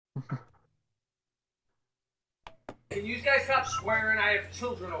Can you guys stop swearing? I have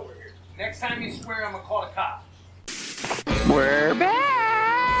children over here. Next time you swear, I'm gonna call the cops. We're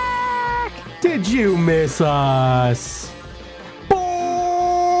back! Did you miss us? Bored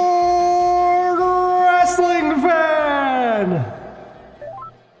wrestling fan!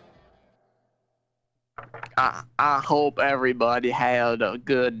 I hope everybody had a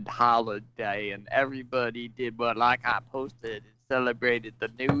good holiday and everybody did what like I posted and celebrated the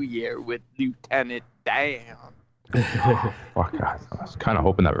new year with Lieutenant Dan. Fuck, I was kind of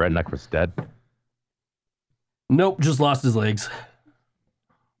hoping that Redneck was dead. Nope, just lost his legs.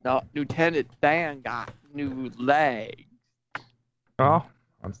 No, Lieutenant Dan got new legs. Oh,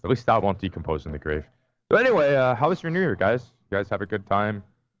 at least that won't decompose in the grave. So anyway, how was your New Year, guys? You guys have a good time?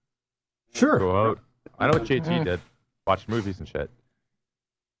 Sure. Go out. I know what JT did. Watch movies and shit.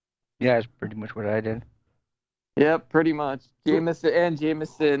 Yeah, that's pretty much what I did. Yep, pretty much.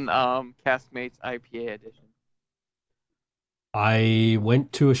 Jameson Castmates IPA edition. I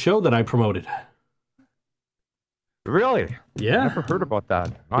went to a show that I promoted. Really? Yeah. Never heard about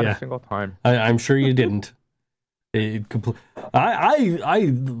that. Not a single time. I'm sure you didn't. I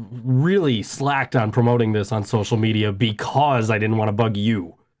really slacked on promoting this on social media because I didn't want to bug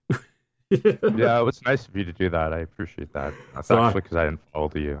you. Yeah, it was nice of you to do that. I appreciate that. That's actually because I didn't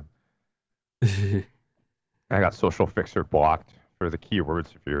follow you. I got Social Fixer blocked for the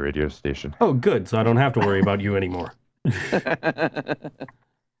keywords of your radio station. Oh, good. So I don't have to worry about you anymore. It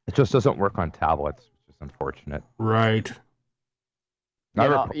just doesn't work on tablets, which is unfortunate. Right.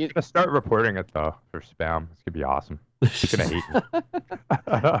 I'm gonna start reporting it though for spam. It's gonna be awesome. You're gonna hate me.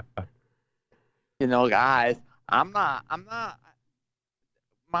 You know, guys, I'm not.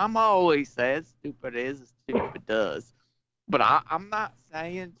 Mama always says stupid is as stupid does. But I'm not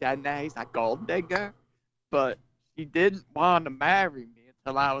saying Jenny's a gold digger, but she didn't want to marry me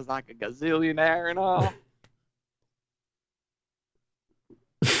until I was like a gazillionaire and all.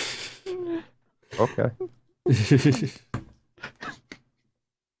 Okay.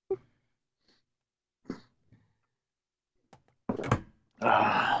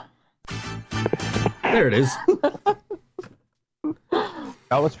 There it is.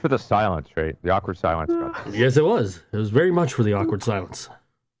 That was for the silence, right? The awkward silence. Yes, it was. It was very much for the awkward silence.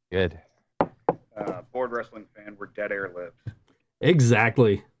 Good. Board wrestling fan, we're dead air lips.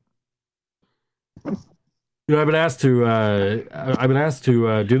 Exactly. You know, I've been asked to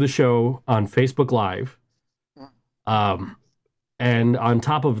do the show on Facebook Live, and on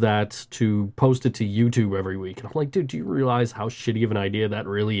top of that, to post it to YouTube every week. And I'm like, dude, do you realize how shitty of an idea that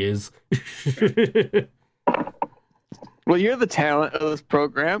really is? Well, you're the talent of this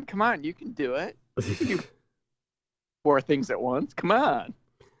program. Come on, you can do it. You can do 4 things at once. Come on.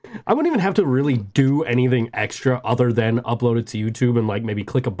 I wouldn't even have to really do anything extra other than upload it to YouTube and like maybe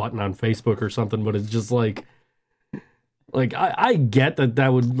click a button on Facebook or something. But it's just like I get that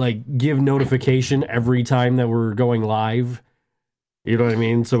would like give notification every time that we're going live. You know what I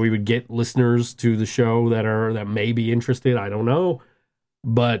mean? So we would get listeners to the show that may be interested. I don't know,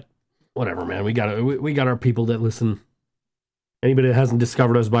 but whatever, man. We got our people that listen. Anybody that hasn't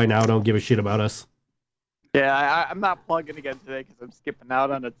discovered us by now, don't give a shit about us. Yeah, I'm not plugging again today because I'm skipping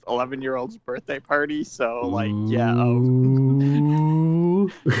out on its 11-year-old's birthday party. So, like, yeah.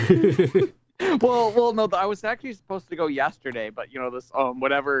 Well, no, I was actually supposed to go yesterday, but, you know, this,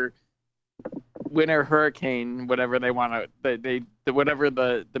 whatever winter hurricane, whatever they want to, whatever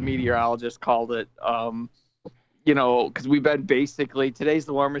the meteorologist called it, you know, because we've been basically, today's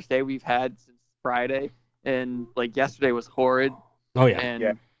the warmest day we've had since Friday. And like yesterday was horrid. Oh yeah. And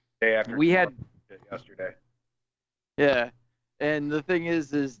yeah. Day after we had yesterday. Yeah. And the thing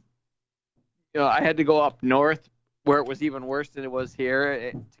is you know, I had to go up north where it was even worse than it was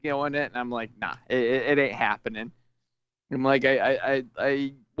here to go in it, and I'm like, nah, it ain't happening. I'm like, I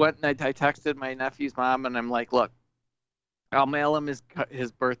went and I texted my nephew's mom, and I'm like, look, I'll mail him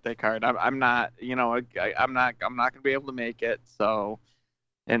his birthday card. I'm not, you know, I'm not gonna be able to make it. So,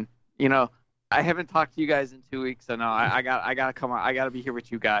 and you know, I haven't talked to you guys in 2 weeks, so no, I gotta come on. I gotta be here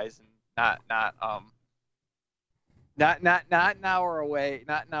with you guys, and not an hour away,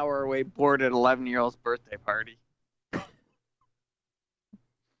 bored at 11-year-old's birthday party.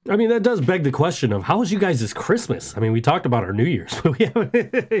 I mean, that does beg the question of how was you guys' Christmas? I mean, we talked about our New Year's, but we haven't.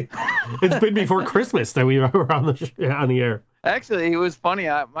 It's been before Christmas that we were on the air. Actually, it was funny.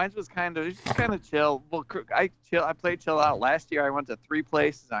 Mine was kind of chill. Well, I played chill out last year. I went to 3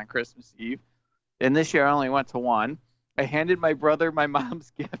 places on Christmas Eve, and this year I only went to 1. I handed my brother my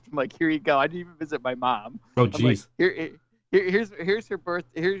mom's gift. I'm like, here you go. I didn't even visit my mom. Oh, jeez. Like, here's her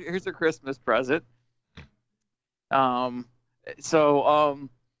here's her Christmas present.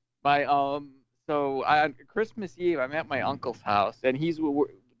 So on Christmas Eve, I'm at my uncle's house, and he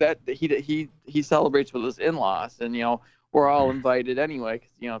celebrates with his in-laws, and we're all invited anyway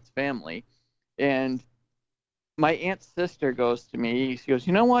because it's family. And my aunt's sister goes to me. She goes,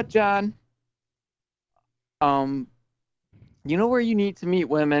 "You know what, John? You know where you need to meet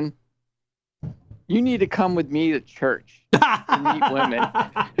women? You need to come with me to church to meet women."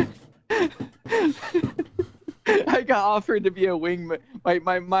 I got offered to be a wingman. My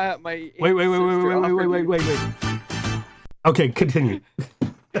Wait. Okay, continue.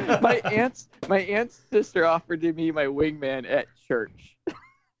 my aunt's sister offered to be my wingman at church.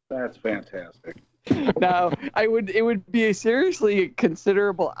 That's fantastic. Now, it would be a seriously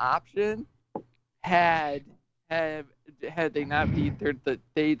considerable option had they not be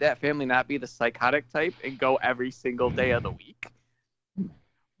that family not be the psychotic type and go every single day of the week.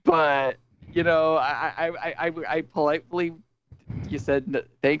 But I politely said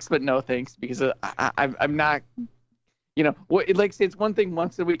thanks, but no thanks, because I'm not. Like say it's one thing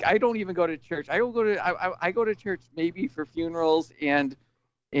once a week. I don't even go to church. I go to church maybe for funerals and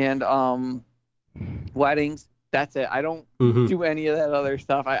weddings. That's it. I don't do any of that other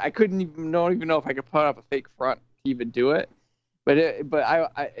stuff. I don't even know if I could put up a fake front to even do it. But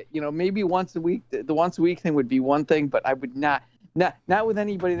I maybe once a week. The once a week thing would be one thing, but I would not with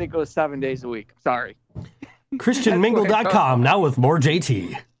anybody that goes 7 days a week. Sorry. ChristianMingle.com now with more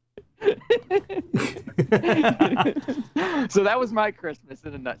JT. So that was my Christmas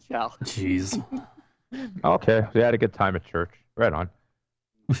in a nutshell. Jeez. Okay, we had a good time at church. Right on.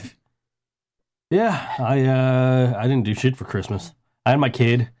 Yeah, I didn't do shit for Christmas. I had my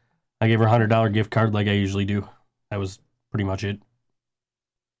kid. I gave her a $100 gift card like I usually do. That was pretty much it.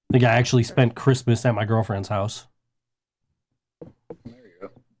 I think I actually spent Christmas at my girlfriend's house. There you go.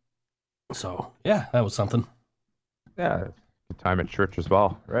 So, yeah, that was something. Yeah, good time at church as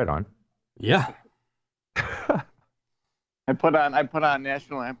well. Right on. Yeah. I put on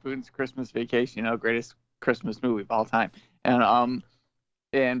National Lampoon's Christmas Vacation, greatest Christmas movie of all time, and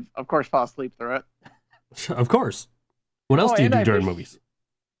of course fall asleep through it. Of course. What else do you do during movies?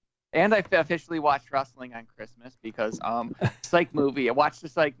 And I officially watched wrestling on Christmas because Psych movie. I watched the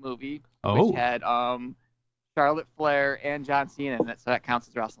Psych movie, which had Charlotte Flair and John Cena in it, so that counts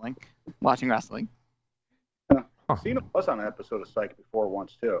as wrestling. Watching wrestling. Cena was on an episode of Psych before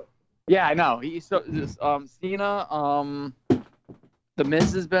once too. Yeah, I know. Cena, The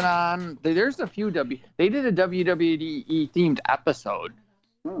Miz has been on. There's a few They did a WWE themed episode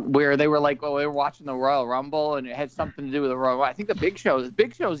where they were like, they were watching the Royal Rumble, and it had something to do with the Royal Rumble. I think the Big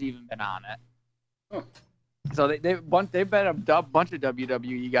Show's even been on it. Huh. So they've been a bunch of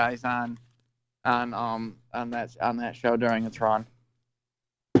WWE guys on that show during its run.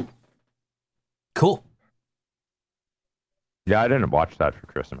 Cool. Yeah, I didn't watch that for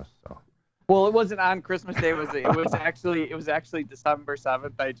Christmas. So. Well, it wasn't on Christmas Day. It was actually December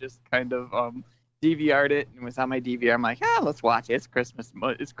 7th. I just kind of DVR'd it, and it was on my DVR. I'm like, let's watch it. It's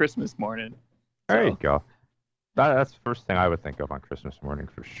Christmas morning. There you go. That's the first thing I would think of on Christmas morning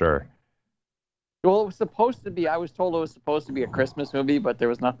for sure. Well, it was supposed to be. I was told it was supposed to be a Christmas movie, but there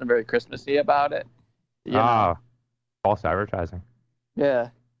was nothing very Christmassy about it. False advertising. Yeah.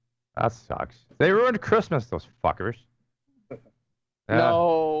 That sucks. They ruined Christmas, those fuckers. Yeah.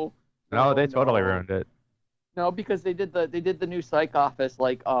 No, they totally ruined it. No, because they did the new Psych Office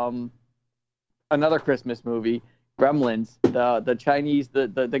like another Christmas movie, Gremlins. The Chinese the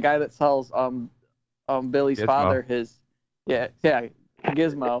guy that sells Billy's Gizmo. father his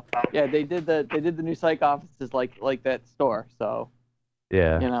Gizmo. Yeah, they did the new Psych Offices like that store. So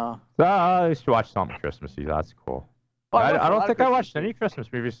yeah, I used to watch something Christmassy. That's cool. Well, I don't think I watched any Christmas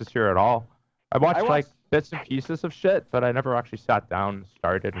movies this year at all. I watched like bits and pieces of shit, but I never actually sat down,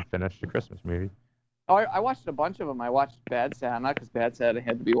 started, and finished a Christmas movie. Oh, I watched a bunch of them. I watched Bad Santa because Bad Santa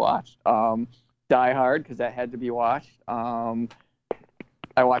had to be watched. Die Hard because that had to be watched. I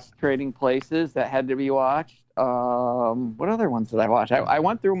watched Trading Places that had to be watched. What other ones did I watch? I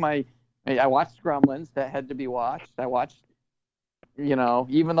went through I watched Gremlins that had to be watched. I watched,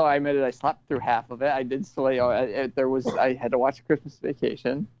 even though I admitted I slept through half of it, I did still. I had to watch Christmas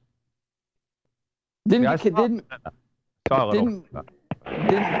Vacation. Didn't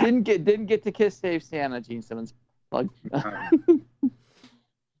get to kiss Save Santa. Gene Simmons plug.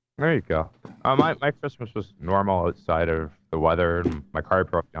 There you go. My Christmas was normal outside of the weather. And my car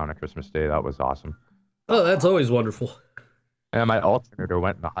broke down on Christmas Day. That was awesome. Oh, that's always wonderful. And my alternator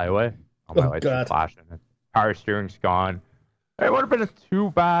went in the highway. All my lights were flashing. Power steering's gone. It would have been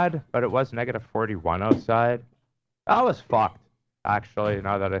too bad, but it was negative 41 outside. That was fucked. Actually,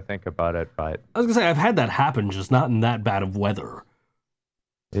 now that I think about it, but I was gonna say I've had that happen, just not in that bad of weather.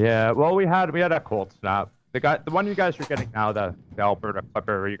 Yeah, well, we had a cold snap. The one you guys are getting now, the Alberta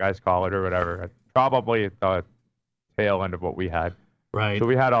Clipper, you guys call it or whatever, probably the tail end of what we had. Right. So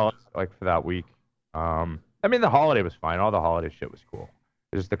we had all like for that week. I mean, the holiday was fine. All the holiday shit was cool.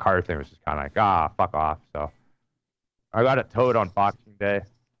 It was the car thing was just kind of like, fuck off. So I got it towed on Boxing Day.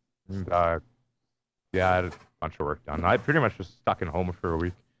 And, yeah, I had a bunch of work done. I pretty much was stuck in home for a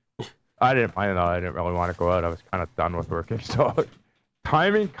week. I didn't mind though. I didn't really want to go out. I was kind of done with working. So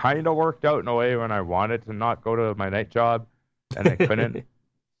timing kind of worked out in a way when I wanted to not go to my night job, and I couldn't.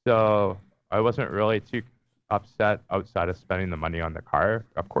 So I wasn't really too upset outside of spending the money on the car,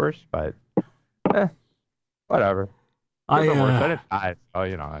 of course. But whatever. I didn't die.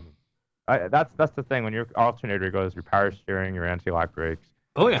 So that's the thing when your alternator goes, your power steering, your anti-lock brakes,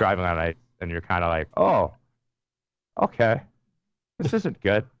 driving at night, and you're kind of like, oh, okay, this isn't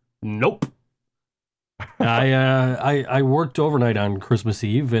good. Nope. I worked overnight on Christmas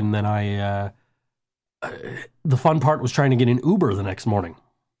Eve, and then the fun part was trying to get an Uber the next morning.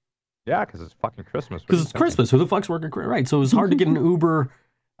 Yeah, because it's fucking Christmas. Because it's Christmas. Who the fuck's working? Right. So it was hard to get an Uber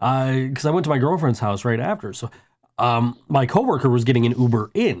because I went to my girlfriend's house right after. So my coworker was getting an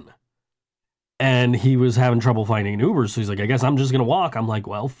Uber in, and he was having trouble finding an Uber. So he's like, I guess I'm just going to walk. I'm like,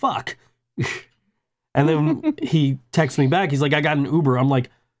 well, fuck. And then he texts me back. He's like, I got an Uber. I'm like,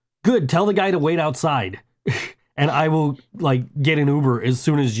 good. Tell the guy to wait outside, and I will like get an Uber as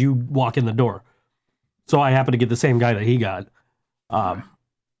soon as you walk in the door. So I happened to get the same guy that he got,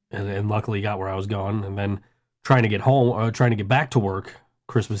 and luckily got where I was going. And then trying to get home, trying to get back to work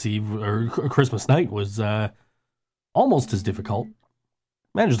Christmas Eve or Christmas night was almost as difficult.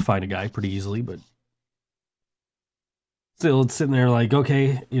 Managed to find a guy pretty easily, but still, it's sitting there like,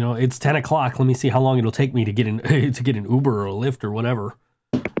 okay, it's 10 o'clock. Let me see how long it'll take me to get an Uber or a Lyft or whatever.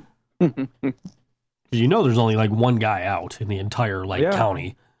 There's only like one guy out in the entire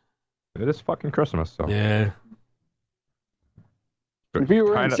county. It is fucking Christmas, so yeah. If you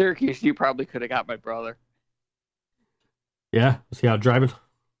were in Syracuse, you probably could have got my brother. Yeah, was he out driving?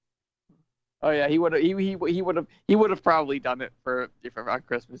 Oh yeah, he would have probably done it for on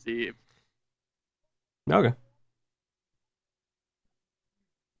Christmas Eve. Okay.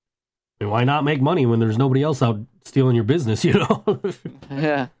 I mean, why not make money when there's nobody else out stealing your business?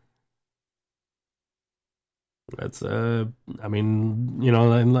 Yeah. That's I mean,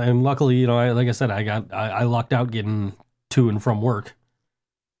 and luckily, like I said, I lucked out getting to and from work.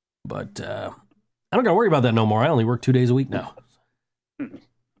 But I don't gotta worry about that no more. I only work 2 days a week now.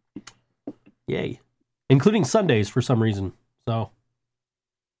 Yay. Including Sundays for some reason. So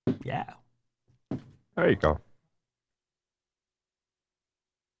yeah. There you go.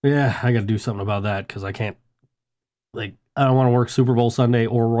 Yeah, I gotta do something about that because I can't I don't want to work Super Bowl Sunday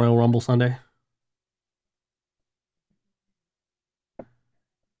or Royal Rumble Sunday.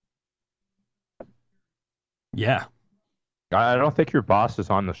 Yeah. I don't think your boss is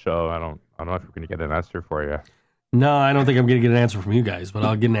on the show. I don't know if we're going to get an answer for you. No, I don't think I'm going to get an answer from you guys, but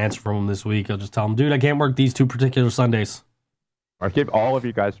I'll get an answer from him this week. I'll just tell him, dude, I can't work these 2 particular Sundays. I give all of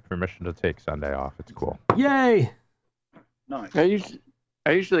you guys permission to take Sunday off. It's cool. Yay! Nice.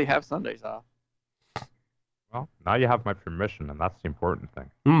 I usually have Sundays off. Well, now you have my permission, and that's the important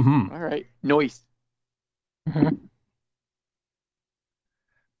thing. Mm-hmm. All right. Noise.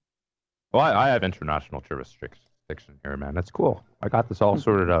 Well, I have international jurisdiction here, man. It's cool. I got this all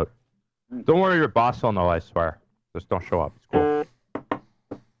sorted out. Don't worry, your boss will know, I swear. Just don't show up. It's cool.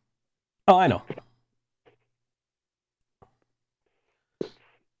 Oh, I know.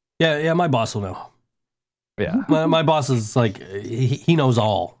 Yeah, my boss will know. Yeah. My boss is like, he knows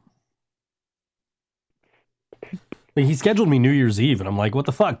all. Like, he scheduled me New Year's Eve, and I'm like, what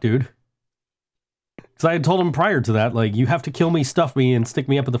the fuck, dude? Because I had told him prior to that, like, you have to kill me, stuff me, and stick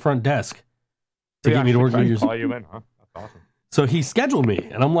me up at the front desk to get me to work New Year's Eve. Call you in, huh? That's awesome. So he scheduled me,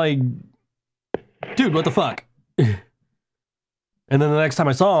 and I'm like, dude, what the fuck? And then the next time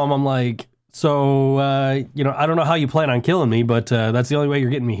I saw him, I'm like, so, I don't know how you plan on killing me, but that's the only way you're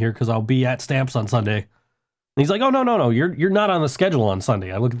getting me here because I'll be at Stamps on Sunday. And he's like, oh, no, you're not on the schedule on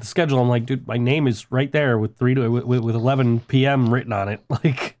Sunday. I look at the schedule, I'm like, dude, my name is right there with 11 p.m. written on it.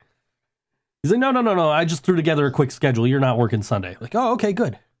 Like, he's like, no, I just threw together a quick schedule. You're not working Sunday. Like, oh, okay,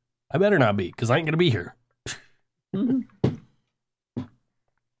 good. I better not be because I ain't going to be here.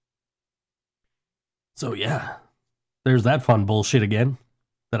 So, yeah, there's that fun bullshit again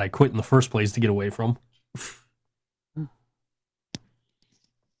that I quit in the first place to get away from.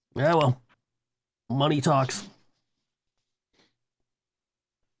 Yeah, well, money talks.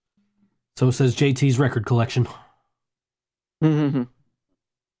 So says JT's record collection. Yeah,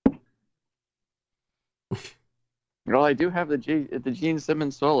 Well, I do have the Gene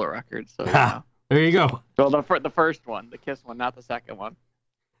Simmons solo record, so Ha, there you go. Well, the first one, the Kiss one, not the second one.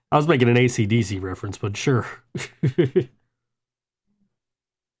 I was making an AC/DC reference, but sure.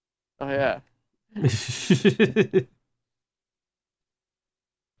 Oh yeah.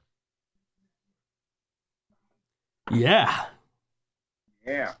 Yeah.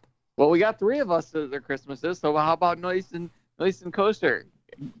 Yeah. Well, we got 3 of us at their Christmases, so how about Noise and Coaster?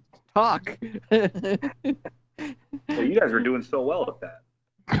 Talk. Well, you guys were doing so well with that.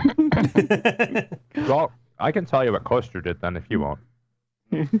 Well, I can tell you what Coaster did then if you won't.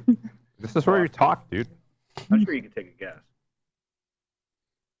 This is where you talk, dude. I'm sure you can take a guess.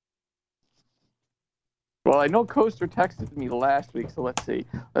 Well, I know Coaster texted me last week, so let's see.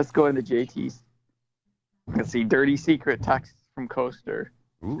 Let's go into JT's. Let's see, dirty secret text from Coaster.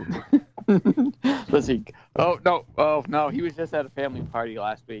 Ooh. Let's see. Oh no, he was just at a family party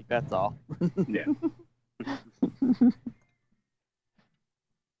last week. That's all. Yeah.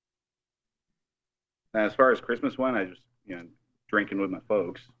 As far as Christmas went, I just drinking with my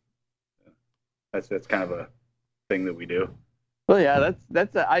folks. That's kind of a thing that we do. Well, yeah,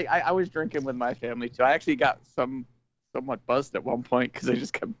 I was drinking with my family too. I actually got somewhat buzzed at one point because I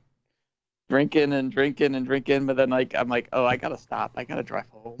just kept drinking, but then I'm like, oh, I gotta stop. I gotta drive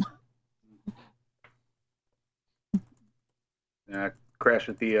home. Crashed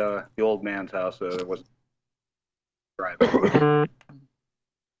at the old man's house, so it wasn't driving.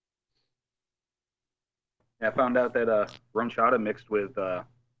 Yeah, I found out that rum chata mixed with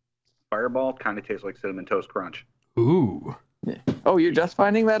Fireball kind of tastes like Cinnamon Toast Crunch. Ooh. Yeah. Oh, you're just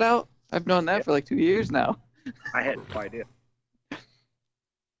finding that out? I've known that for like 2 years now. I had no idea.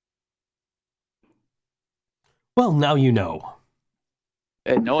 Well, now you know.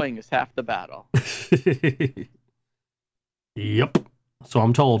 And knowing is half the battle. Yep. So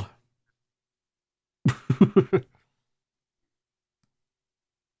I'm told.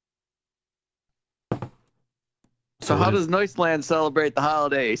 So how does Noiseland celebrate the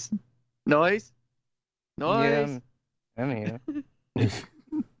holidays? Noise? Yeah, I'm here. Just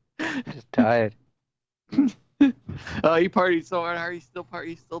tired. Oh, you partied so hard. Are you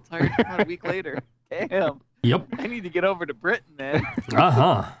still tired about a week later? Damn. Yep. I need to get over to Britain, man.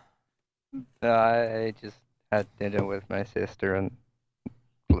 Uh-huh. No, I just had dinner with my sister and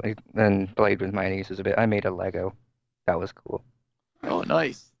played with my nieces a bit. I made a Lego. That was cool. Oh,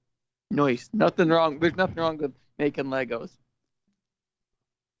 nice. Nice. Nothing wrong. There's nothing wrong with making Legos.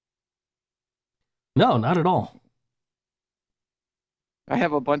 No, not at all. I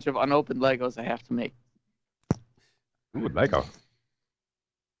have a bunch of unopened Legos I have to make. Ooh, Lego.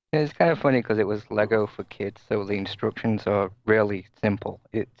 It's kind of funny because it was Lego for kids, so the instructions are really simple.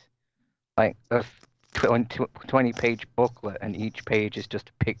 It's like a 20-page booklet, and each page is just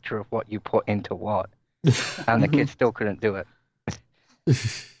a picture of what you put into what. And the kids still couldn't do it.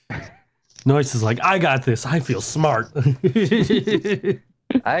 Noise is like, I got this. I feel smart.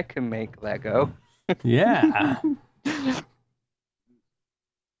 I can make Lego. Yeah.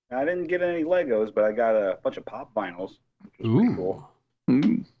 I didn't get any Legos, but I got a bunch of pop vinyls, which was pretty cool.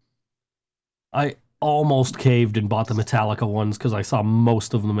 I almost caved and bought the Metallica ones because I saw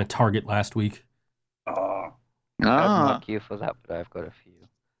most of them at Target last week. Oh. I'd mock you for that, but I've got a few.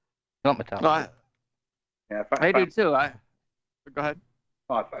 Not Metallica. Yeah, I do too. Go ahead.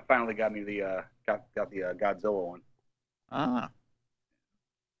 Oh, I finally got me the got the Godzilla one.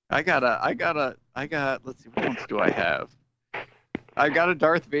 I got. Let's see, what ones do I have? I got a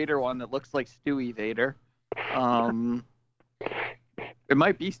Darth Vader one that looks like Stewie Vader. It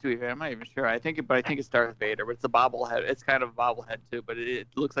might be Stewie Vader. I'm not even sure. I think it's Darth Vader. But it's a bobblehead. It's kind of a bobblehead too, but it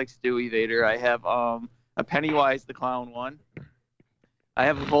looks like Stewie Vader. I have a Pennywise the Clown one. I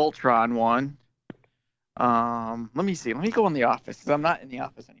have a Voltron one. Let me see. Let me go in the office because I'm not in the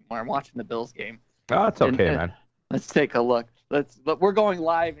office anymore. I'm watching the Bills game. Oh, it's okay, man. Let's take a look. We're going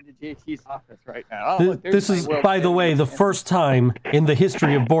live into JT's office right now. Oh, look, this is, by the way, the first time in the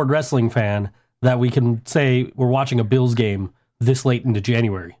history of Board Wrestling Fan that we can say we're watching a Bills game this late into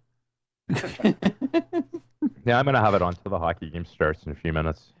January. Yeah, I'm gonna have it on till the hockey game starts in a few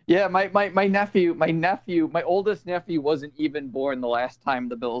minutes. Yeah, my oldest nephew wasn't even born the last time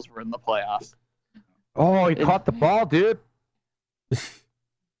the Bills were in the playoffs. Oh, he caught the ball, dude.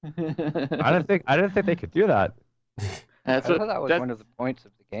 I didn't think they could do that. I thought that was one of the points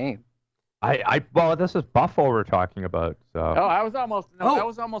of the game. Well, this is Buffalo we're talking about. So. Oh, that was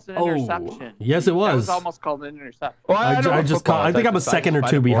almost an interception. Yes, it was. That was almost called an interception. Well, I think I'm a second or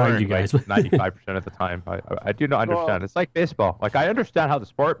two behind you guys. 95% of the time, I do not understand. Well, it's like baseball. Like I understand how the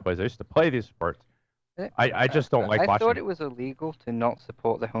sport plays. I used to play these sports. I just don't like watching. I thought it was illegal to not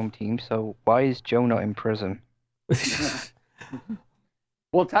support the home team. So why is Joe not in prison?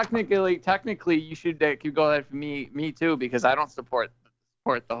 Well, technically, you should keep going that for me too, because I don't support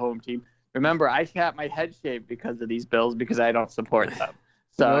the home team. Remember, I got my head shaved because of these Bills because I don't support them.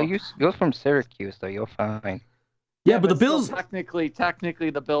 So Well, you're from Syracuse, though. You're fine. Yeah, but the still, Bills. technically,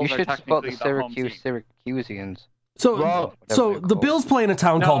 the You Bills are should support technically the the home team. Syracuseans. So, Well, so the Bills play in a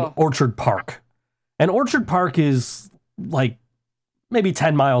town called Orchard Park, and Orchard Park is like maybe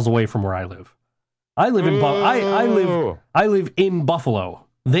 10 miles away from where I live. I live in I live in Buffalo.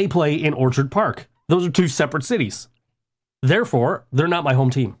 They play in Orchard Park. Those are two separate cities. Therefore, they're not my home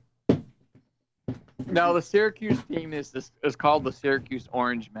team. No, the Syracuse team is called the Syracuse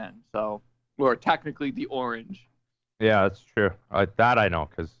Orange Men. So we're technically the Orange. Yeah, that's true. That I know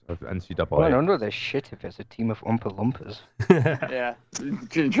because of NCAA. Well, I don't know the shit if it's a team of Oompa Loompas. Yeah,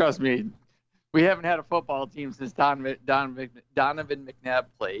 trust me. We haven't had a football team since Donovan McNabb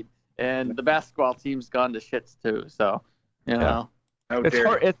played, and the basketball team's gone to shits too. So, you know,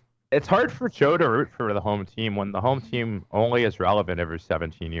 it's hard for Joe to root for the home team when the home team only is relevant every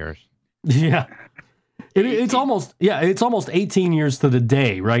 17 years. Yeah. It's almost 18 years to the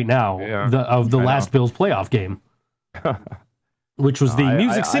day right now of the last Bills playoff game, which was the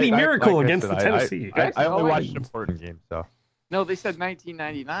Music City Miracle against the Tennessee. I only watched important games, so. No, they said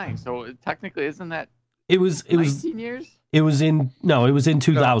 1999. So technically, isn't that it was 19 years? It was in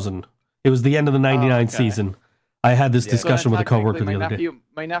 2000. It was the end of the 99 season. I had this discussion with a coworker the other day.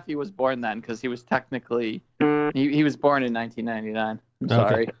 My nephew was born then because he was technically he was born in 1999. I'm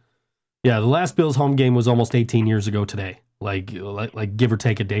sorry. Okay. Yeah, the last Bills home game was almost 18 years ago today, like give or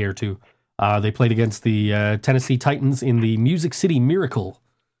take a day or two. They played against the Tennessee Titans in the Music City Miracle.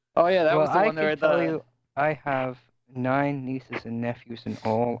 Oh yeah, that was the one I can tell you, I have 9 nieces and nephews in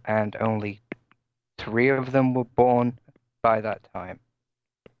all, and only 3 of them were born by that time.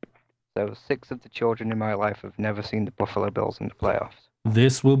 So 6 of the children in my life have never seen the Buffalo Bills in the playoffs.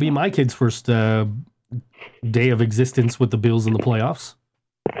 This will be my kid's first day of existence with the Bills in the playoffs.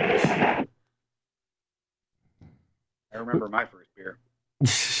 I remember my first beer.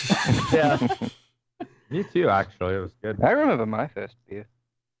 Yeah. Me too, actually. It was good. I remember my first beer.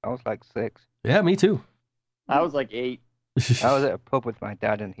 I was like 6. Yeah, me too. I was like 8. I was at a pub with my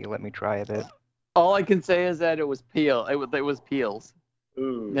dad, and he let me try a bit. All I can say is that it was peel. It was peels.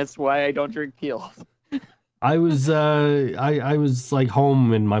 Ooh. That's why I don't drink peels. I was I was like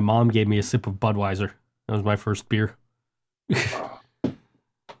home, and my mom gave me a sip of Budweiser. That was my first beer.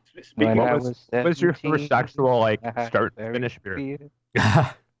 When I What was your first actual start and finish beer?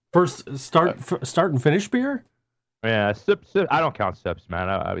 First start and finish beer? Yeah, sip. I don't count sips, man.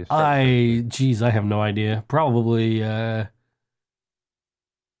 I have no idea. Probably. I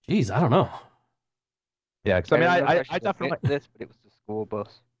don't know. Yeah, because I definitely this, but it was the school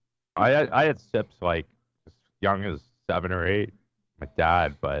bus. I had sips like as young as 7 or 8. My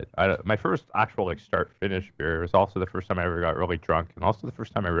dad, but my first actual start finish beer was also the first time I ever got really drunk, and also the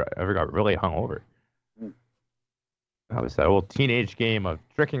first time I ever got really hungover. That was that old teenage game of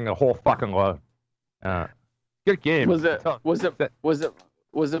drinking the whole fucking load. Good game. Was it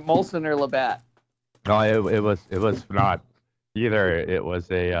Molson or Labatt? No, it was not either. It was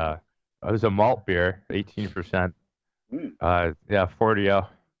a malt beer, 18%. 40.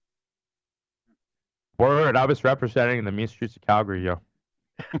 Word, I was representing the mean streets of Calgary, yo.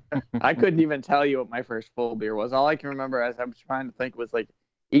 I couldn't even tell you what my first full beer was. All I can remember as I'm trying to think was like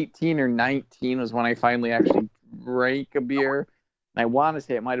 18 or 19 was when I finally actually drank a beer. And I want to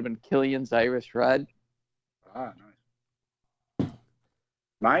say it might have been Killian's Irish Red. Ah, nice.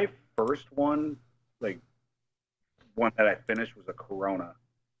 My first one, one that I finished was a Corona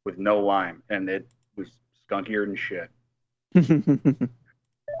with no lime, and it was skunkier than shit.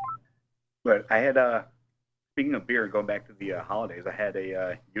 But I had speaking of beer, going back to the holidays, I had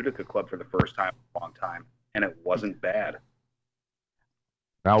a Utica Club for the first time in a long time, and it wasn't bad.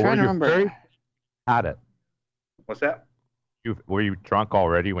 Now, Trying to remember. Had it? What's that? Were you drunk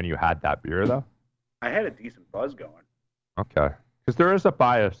already when you had that beer, though? I had a decent buzz going. Okay, because there is a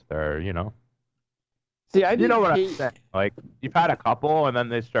bias there, you know. See, You know what I'm saying? Like, you've had a couple, and then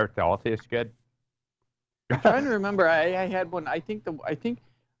they start to all taste good. I'm trying to remember. I had one. I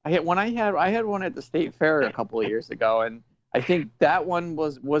had one at the state fair a couple of years ago, and I think that one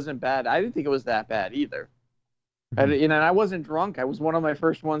wasn't bad. I didn't think it was that bad either. And I wasn't drunk. I was one of my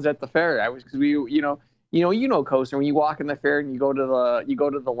first ones at the fair. I was because Coaster, when you walk in the fair and you go to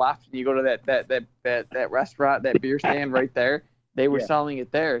the left and you go to that restaurant, that beer stand right there. They were selling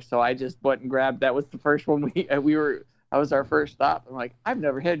it there, so I just went and grabbed. That was the first one that was our first stop. I'm like, I've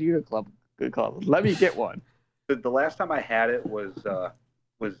never had Utica Club. Good club. Let me get one. The last time I had it was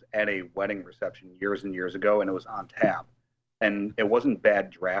was at a wedding reception years and years ago, and it was on tap. And it wasn't bad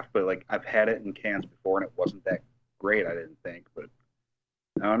draft, but like I've had it in cans before, and it wasn't that great. I didn't think, but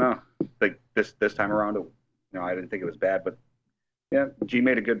I don't know. Like this time around, I didn't think it was bad. But yeah, G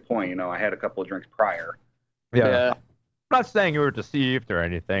made a good point. I had a couple of drinks prior. Yeah. I'm not saying you were deceived or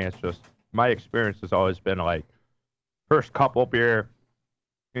anything. It's just my experience has always been like first couple beer,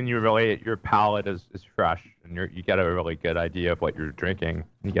 and your palate is fresh, and you get a really good idea of what you're drinking.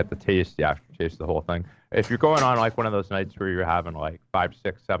 You get the taste, the aftertaste, the whole thing. If you're going on like one of those nights where you're having like 5,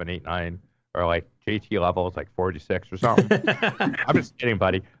 6, 7, 8, 9, or like JT levels like 46 or something, I'm just kidding,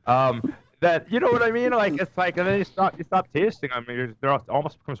 buddy. That you know what I mean? Like it's like, and then you stop tasting them. It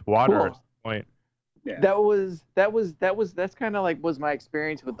almost becomes water at some point. Yeah. That's kind of like was my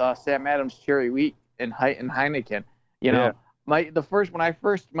experience with Sam Adams Cherry Wheat and Heineken. When I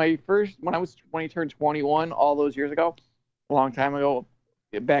turned 21 all those years ago, a long time ago,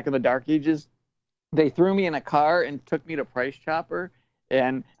 back in the dark ages, they threw me in a car and took me to Price Chopper,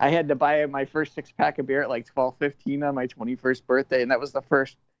 and I had to buy my first 6-pack of beer at like $12.15 on my 21st birthday, and that was the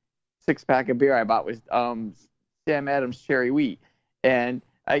first 6-pack of beer I bought was Sam Adams Cherry Wheat, and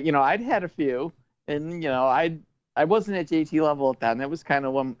I'd had a few, and I wasn't at JT level at that, and that was kind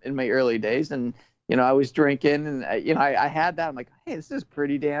of in my early days, and I was drinking, and I had that. I'm like, hey, this is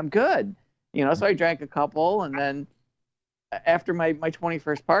pretty damn good, So I drank a couple, and then after my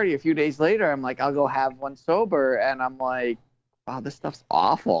 21st party, a few days later, I'm like, I'll go have one sober, and I'm like, wow, this stuff's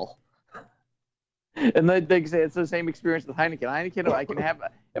awful. And they say it's the same experience with Heineken. Heineken, I can have,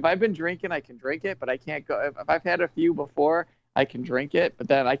 if I've been drinking, I can drink it, but I can't go. If I've had a few before, I can drink it, but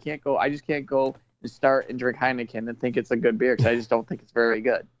then I can't go. I just can't go and start and drink Heineken and think it's a good beer because I just don't think it's very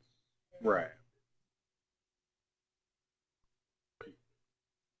good. Right.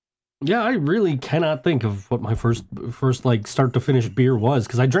 Yeah, I really cannot think of what my first like start to finish beer was,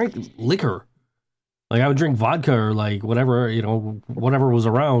 because I drank liquor. Like I would drink vodka or like whatever was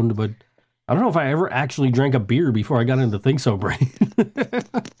around, but I don't know if I ever actually drank a beer before I got into Think So Brain.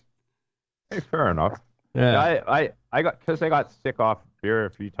 Hey, fair enough. Yeah, I got sick off beer a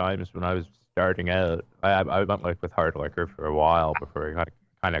few times when I was starting out. I went like with hard liquor for a while before I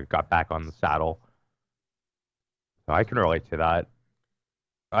kind of got back on the saddle. So I can relate to that.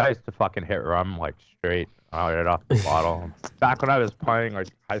 I used to fucking hit rum like straight right off the bottle. Back when I was playing like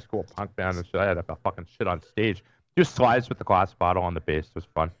high school punk band and shit, I had a fucking shit on stage. Just slides with the glass bottle on the bass. It was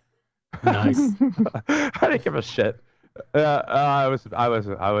fun. nice. I didn't give a shit. I was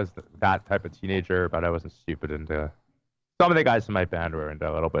that type of teenager, but I wasn't stupid into. Some of the guys in my band were into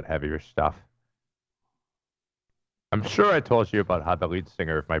a little bit heavier stuff. I'm sure I told you about how the lead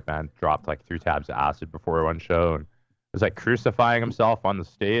singer of my band dropped like 3 tabs of acid before one show and was like crucifying himself on the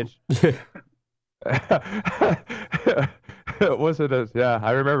stage. Yeah,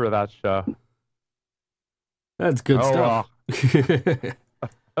 I remember that show. That's good stuff.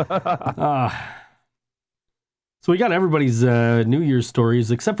 So we got everybody's New Year's stories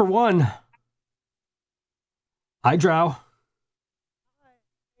except for one. Hi, Drow.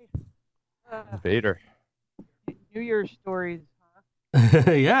 Vader. New Year's stories,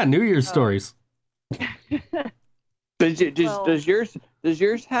 huh? Yeah, New Year's stories. Does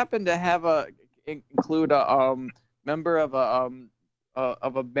yours happen to include a member of a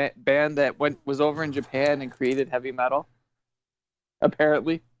band that was over in Japan and created heavy metal?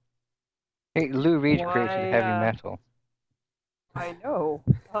 Apparently. Hey, Lou Reed created heavy metal. I know.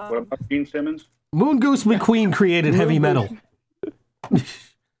 What about Gene Simmons? Moon Goose McQueen created heavy metal.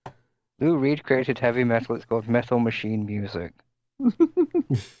 Lou Reed created heavy metal. It's called Metal Machine Music.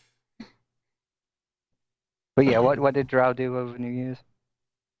 But yeah, what did Drow do over New Year's?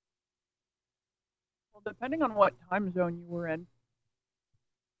 Well, depending on what time zone you were in,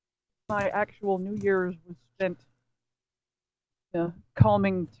 my actual New Year's was spent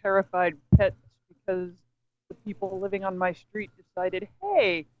calming terrified pets because the people living on my street decided,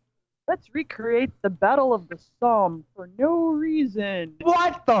 hey, let's recreate the Battle of the Somme for no reason.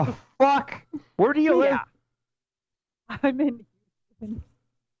 What the fuck? Where do you live? I'm in Houston.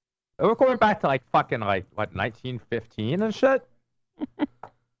 We're going back to like fucking like what 1915 and shit.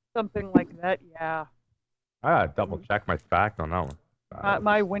 Something like that, yeah. I gotta double check my fact on that one.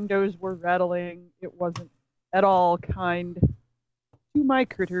 My windows were rattling. It wasn't at all kind to my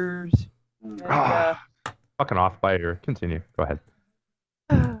critters. And, fucking off by your. Continue. Go ahead.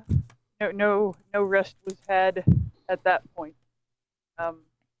 No rest was had at that point. It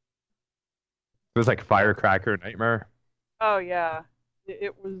was like Firecracker Nightmare. Oh yeah,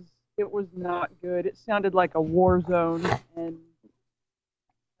 it was not good. It sounded like a war zone, and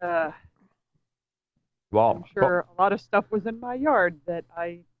Well, I'm sure a lot of stuff was in my yard that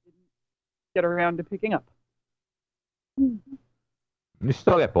I didn't get around to picking up. you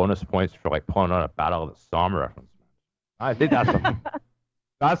still get bonus points for like pulling out a Battle of the Somme reference. I think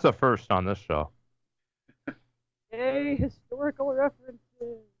that's the first on this show. Yay, historical references.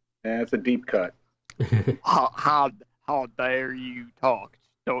 Yeah, it's a deep cut. How dare you talk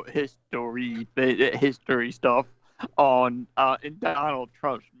history stuff on in Donald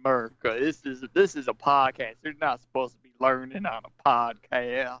Trump's America? This is a podcast. They're not supposed to be learning on a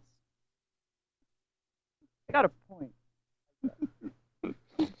podcast. I got a point.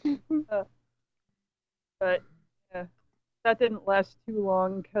 But that didn't last too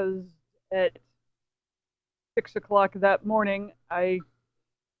long because at 6 o'clock that morning, I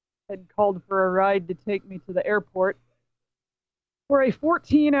had called for a ride to take me to the airport for a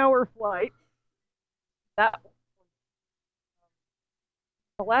 14-hour flight. The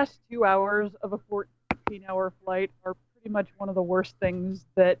last 2 hours of a 14-hour flight are pretty much one of the worst things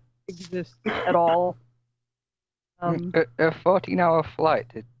that exists at all. A 14-hour flight,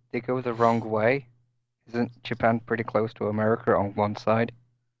 did they go the wrong way? Isn't Japan pretty close to America on one side?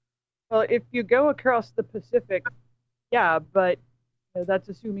 Well, if you go across the Pacific, yeah, but that's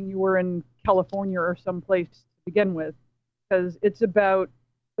assuming you were in California or someplace to begin with, because it's about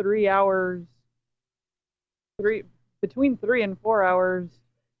 3 hours, between 3 and 4 hours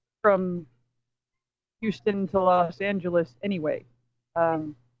from Houston to Los Angeles anyway. I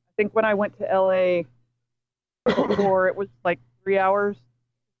think when I went to LA before, it was like 3 hours to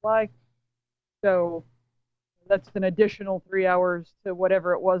fly. So that's an additional 3 hours to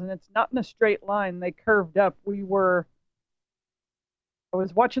whatever it was, and it's not in a straight line. They curved up. I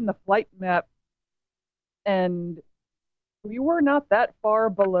was watching the flight map, and we were not that far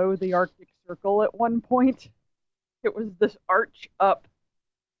below the Arctic Circle at one point. It was this arch up,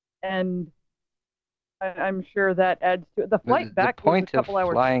 and I'm sure that adds to it. The flight back was a couple hours.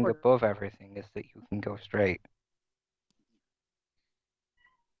 The point of flying shorter. above everything is that you can go straight.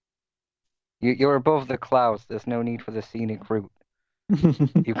 You're above the clouds. There's no need for the scenic route.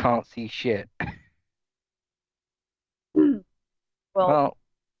 You can't see shit. Well,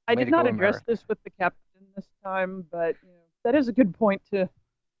 I did not address this with the captain this time, but that is a good point to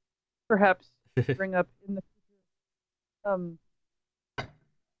perhaps bring up in the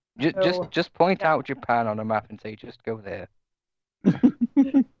future. Just point out Japan on a map and say, just go there.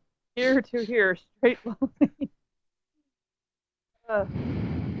 Here to here, straight line.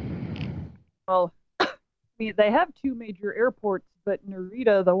 Well, they have two major airports, but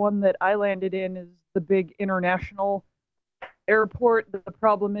Narita, the one that I landed in, is the big international airport. The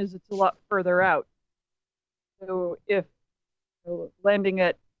problem is it's a lot further out. So if landing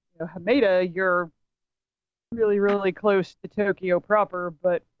at Haneda, you're really, really close to Tokyo proper,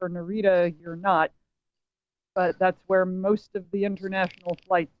 but for Narita, you're not. But that's where most of the international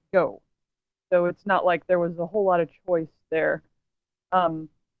flights go. So it's not like there was a whole lot of choice there.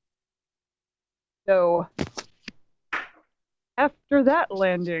 So after that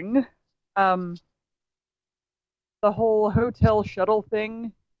landing, the whole hotel shuttle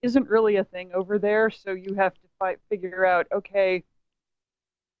thing isn't really a thing over there. So you have to figure out, okay,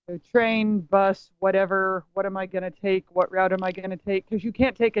 train, bus, whatever, what am I going to take? What route am I going to take? Because you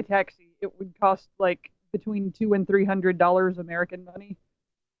can't take a taxi. It would cost like between $200 and $300 American money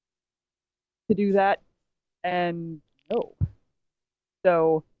to do that. And no.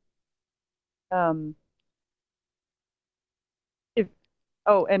 So,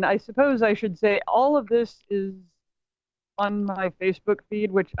 and I suppose I should say all of this is on my Facebook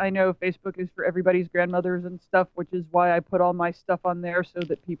feed, which I know Facebook is for everybody's grandmothers and stuff, which is why I put all my stuff on there so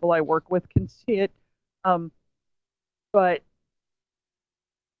that people I work with can see it. But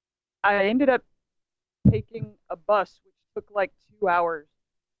I ended up taking a bus, which took like 2 hours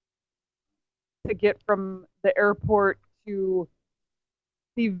to get from the airport to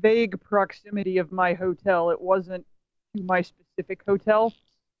the vague proximity of my hotel. It wasn't to my specific hotel.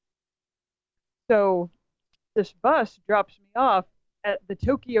 So this bus drops me off at the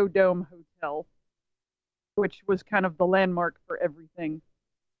Tokyo Dome Hotel, which was kind of the landmark for everything.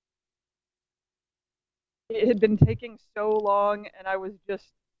 It had been taking so long, and I was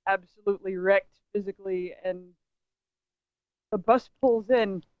just absolutely wrecked physically, and the bus pulls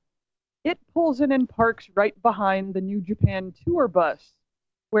in. It pulls in and parks right behind the New Japan tour bus,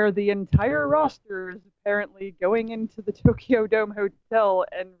 where the entire roster is apparently going into the Tokyo Dome Hotel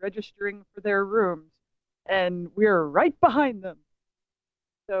and registering for their rooms. And we're right behind them.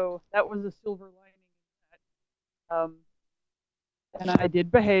 So that was a silver lining in that. And I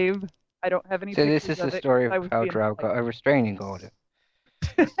did behave. I don't have any So pictures this is of the it, story I of was how being Drow got a restraining order.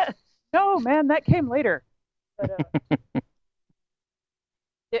 No, man, that came later. But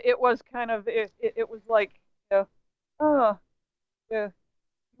it was kind of it was like, oh, yeah,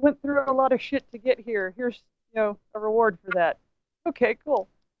 went through a lot of shit to get here. Here's a reward for that. Okay, cool.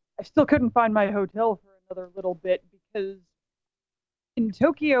 I still couldn't find my hotel for another little bit because in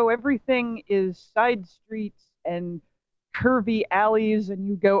Tokyo everything is side streets and curvy alleys, and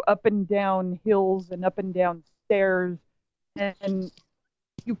you go up and down hills and up and down stairs, and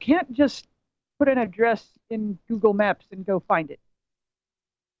you can't just put an address in Google Maps and go find it.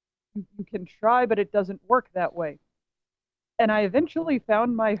 You can try, but it doesn't work that way. And I eventually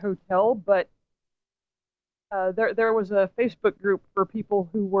found my hotel, but there was a Facebook group for people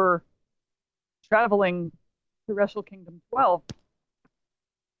who were traveling to Wrestle Kingdom 12,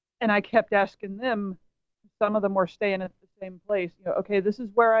 and I kept asking them. Some of them were staying at the same place. Okay, this is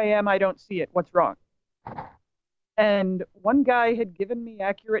where I am. I don't see it. What's wrong? And one guy had given me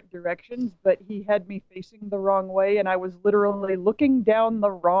accurate directions, but he had me facing the wrong way, and I was literally looking down the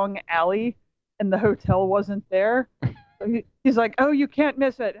wrong alley, and the hotel wasn't there. So he's like, "Oh, you can't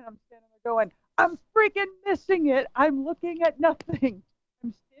miss it." And I'm standing there going, "I'm freaking missing it. I'm looking at nothing.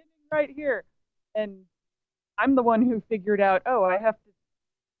 I'm standing right here." And I'm the one who figured out, oh, I have to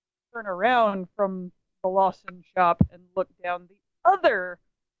turn around from the Lawson shop and look down the other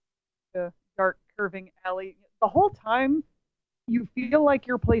dark curving alley. The whole time, you feel like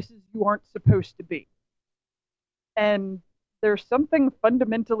you're places you aren't supposed to be. And there's something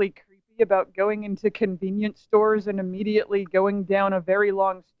fundamentally creepy about going into convenience stores and immediately going down a very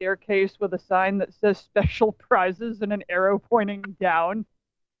long staircase with a sign that says special prizes and an arrow pointing down.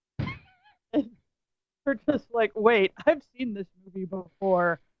 And we're just like, wait, I've seen this movie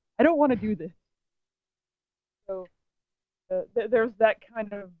before. I don't want to do this. So there's that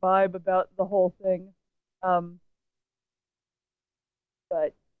kind of vibe about the whole thing.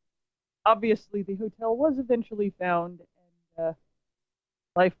 But obviously the hotel was eventually found, and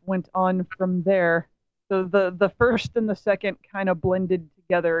life went on from there. So the first and the second kind of blended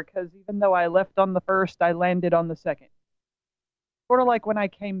together, because even though I left on the first, I landed on the second. Sort of like when I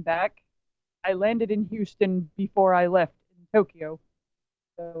came back, I landed in Houston before I left in Tokyo.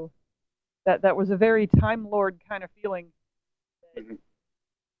 So that was a very Time Lord kind of feeling.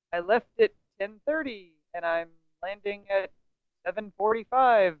 I left at 10:30, and I'm landing at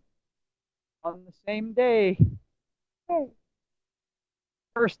 7:45 on the same day. Hey.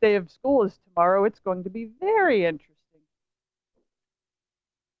 First day of school is tomorrow. It's going to be very interesting.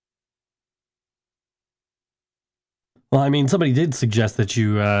 Well, I mean, somebody did suggest that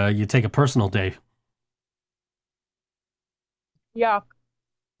you take a personal day. Yeah.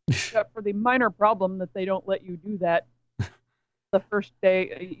 Except for the minor problem that they don't let you do that the first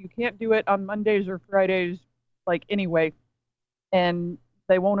day. You can't do it on Mondays or Fridays, like, anyway. And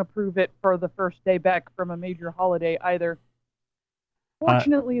they won't approve it for the first day back from a major holiday either.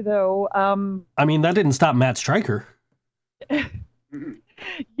 Fortunately, though... I mean, that didn't stop Matt Stryker.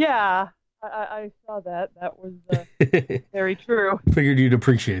 Yeah, I saw that. That was very true. Figured you'd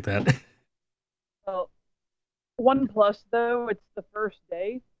appreciate that. Well, one plus, though, it's the first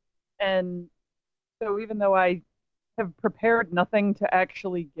day. And so even though I have prepared nothing to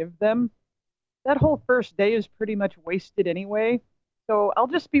actually give them, that whole first day is pretty much wasted anyway. So I'll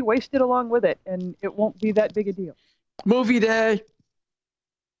just be wasted along with it, and it won't be that big a deal. Movie day!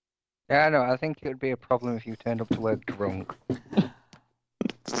 Yeah, no, I think it would be a problem if you turned up to work drunk. It's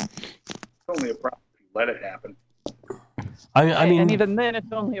only a problem if you let it happen. I mean, and even then,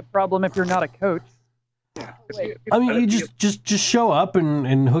 it's only a problem if you're not a coach. Yeah. I mean, you just show up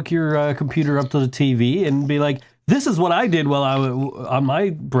and hook your computer up to the TV and be like, "This is what I did while I was on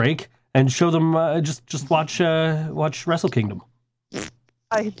my break," and show them just watch Wrestle Kingdom.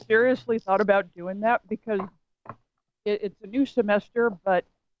 I seriously thought about doing that because it's a new semester, but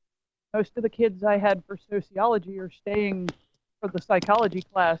most of the kids I had for sociology are staying for the psychology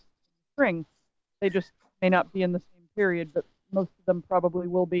class in the spring. They just may not be in the same period, but most of them probably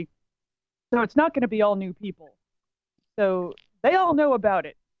will be. So it's not going to be all new people. So they all know about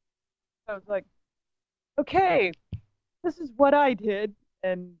it. So it's like, okay, this is what I did,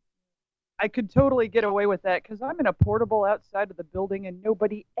 and I could totally get away with that because I'm in a portable outside of the building and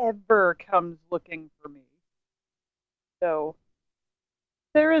nobody ever comes looking for me. So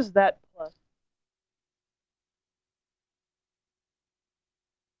there is that plus.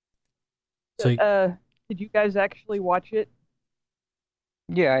 So, did you guys actually watch it?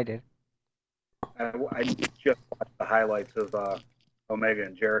 Yeah, I did. I just watched the highlights of Omega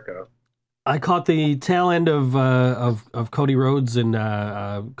and Jericho. I caught the tail end of Cody Rhodes and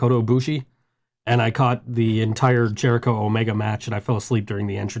Kota Ibushi, and I caught the entire Jericho Omega match, and I fell asleep during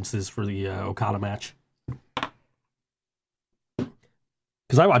the entrances for the Okada match.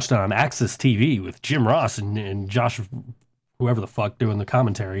 Because I watched it on Access TV with Jim Ross and Josh, whoever the fuck, doing the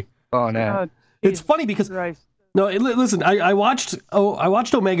commentary. Oh, no. It's funny because listen, I watched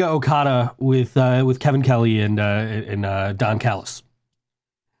Omega Okada with Kevin Kelly and Don Callis,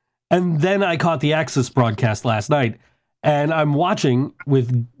 and then I caught the Access broadcast last night, and I'm watching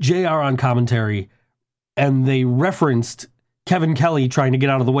with JR on commentary, and they referenced Kevin Kelly trying to get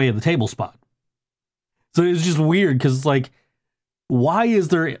out of the way of the table spot. So it was just weird because like, why is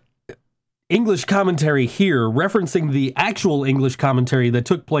there English commentary here referencing the actual English commentary that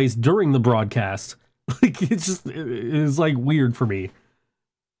took place during the broadcast? Like it's like weird for me.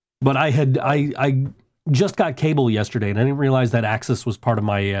 But I just got cable yesterday and I didn't realize that Access was part of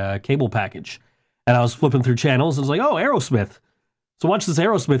my cable package. And I was flipping through channels and I was like, oh, Aerosmith. So watch this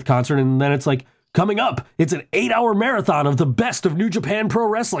Aerosmith concert, and then it's like, coming up, it's an 8-hour marathon of the best of New Japan Pro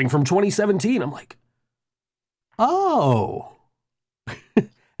Wrestling from 2017. I'm like, oh.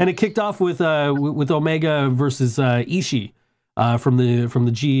 And it kicked off with Omega versus Ishii from the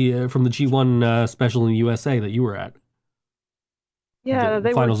G1 special in the USA that you were at. Yeah, the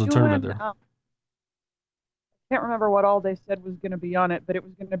they finals were of doing, tournament there. I can't remember what all they said was going to be on it, but it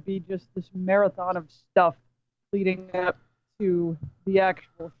was going to be just this marathon of stuff leading up to the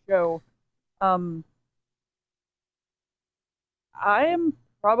actual show. I am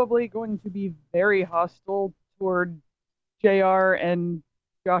probably going to be very hostile toward JR and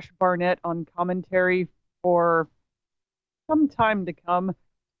Josh Barnett on commentary for some time to come,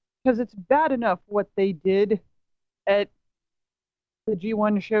 because it's bad enough what they did at the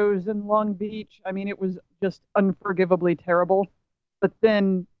G1 shows in Long Beach. I mean, it was just unforgivably terrible. But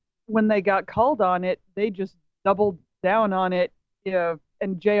then when they got called on it, they just doubled down on it. Yeah,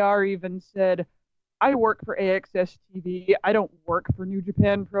 and JR even said, I work for AXS TV. I don't work for New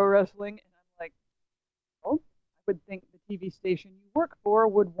Japan Pro Wrestling. And I'm like, well, I would think the TV station you work for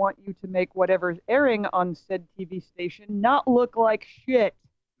would want you to make whatever's airing on said TV station not look like shit.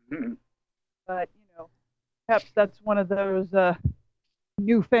 Mm-hmm. But, perhaps that's one of those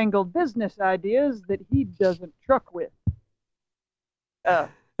newfangled business ideas that he doesn't truck with.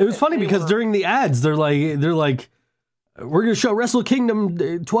 It was funny because during the ads, they're like, we're going to show Wrestle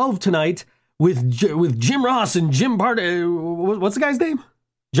Kingdom 12 tonight with Jim Ross and Jim Barnett. What's the guy's name?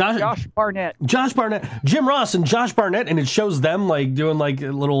 Josh Barnett. Josh Barnett. Jim Ross and Josh Barnett, and it shows them like doing like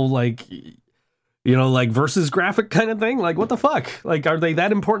a little like, like versus graphic kind of thing. Like, what the fuck? Like, are they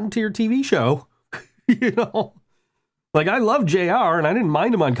that important to your TV show? Like, I love JR and I didn't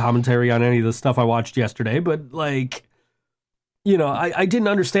mind him on commentary on any of the stuff I watched yesterday, but like, I didn't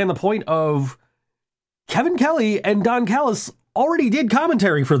understand the point of Kevin Kelly and Don Callis already did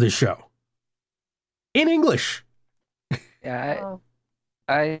commentary for this show in English. Yeah,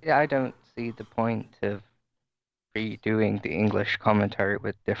 I don't see the point of redoing the English commentary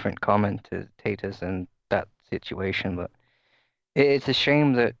with different commentators in that situation, but it's a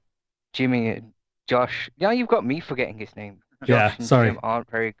shame that Jimmy and Josh, you've got me forgetting his name. Josh and sorry. Jim aren't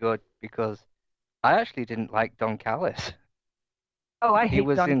very good because I actually didn't like Don Callis. Oh, I hate He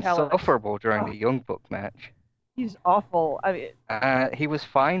was Don Callis. insufferable during the Young Buck match. He's awful. I mean, He was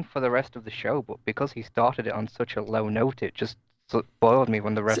fine for the rest of the show, but because he started it on such a low note, it just boiled me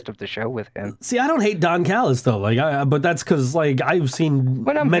when the rest of the show with him. See, I don't hate Don Callis though, but that's because like I've seen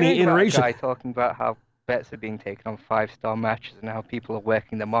many iterations. Guy talking about how bets are being taken on 5-star matches and how people are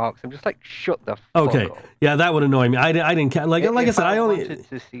working the marks. I'm just like, shut the fuck up. Yeah, that would annoy me. I didn't like I said. I only wanted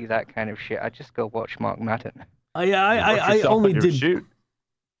to see that kind of shit. I'd just go watch Mark Madden. I only did. Shoot.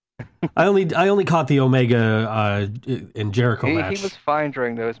 I only caught the Omega and Jericho match. He was fine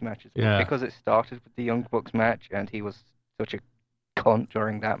during those matches. Yeah. Because it started with the Young Bucks match and he was such a cunt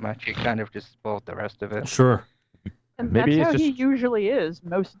during that match. It kind of just spoiled the rest of it. Sure. And Maybe that's how it's he just- usually is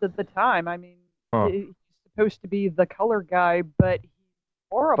most of the time. I mean, he's supposed to be the color guy, but he's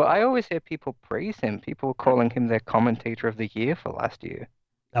horrible. But I always hear people praise him. People were calling him their commentator of the year for last year.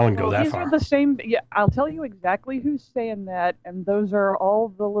 I wouldn't go that these far. are the same. Yeah, I'll tell you exactly who's saying that, and those are all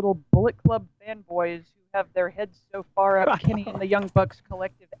the little Bullet Club fanboys who have their heads so far up Kenny and the Young Bucks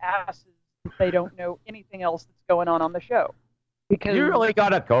collective asses that they don't know anything else that's going on the show. Because You really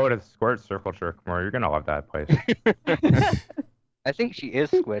gotta go to Squirt Circle Jerk more. You're gonna love that place. I think she is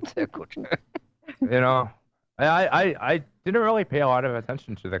Squid Circle Jerk. I didn't really pay a lot of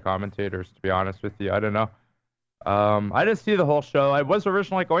attention to the commentators, to be honest with you. I don't know. I didn't see the whole show. I was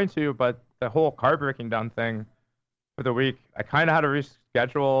originally going to, but the whole card breaking down thing for the week, I kind of had to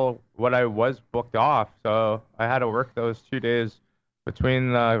reschedule what I was booked off. So I had to work those 2 days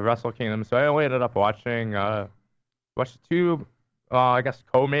between the Wrestle Kingdom. So I only ended up watching watched two, I guess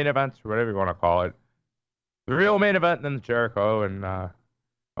co-main events or whatever you want to call it. The real main event, and then the Jericho and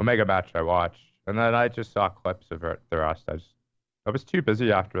Omega match I watched, and then I just saw clips of it, the rest. I was too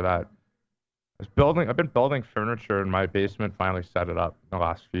busy after that. I've been building furniture in my basement. Finally set it up in the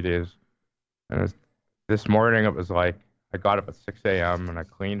last few days, and this morning it was like I got up at 6 a.m. and I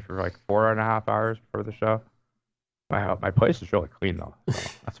cleaned for like 4.5 hours before the show. My place is really clean though. So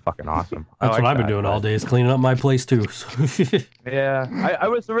that's fucking awesome. That's what I've been doing all day, is cleaning up my place too. Yeah, I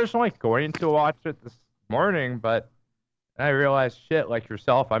was originally going to watch it this morning, but I realized, shit, like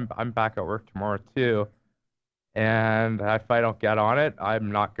yourself, I'm back at work tomorrow too, and if I don't get on it,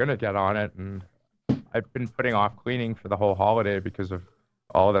 I'm not gonna get on it. And I've been putting off cleaning for the whole holiday because of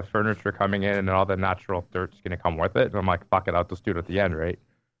all the furniture coming in and all the natural dirt's gonna come with it. And I'm like, fuck it, I'll just do it at the end, right?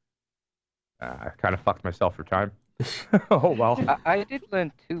 I kind of fucked myself for time. Oh well. I did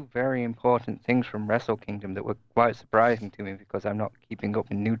learn two very important things from Wrestle Kingdom that were quite surprising to me because I'm not keeping up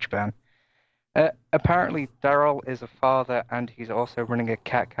in New Japan. Apparently, Daryl is a father and he's also running a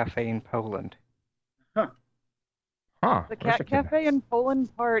cat cafe in Poland. Huh. The cat cafe in Poland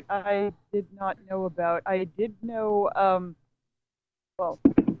part I did not know about. I did know, well,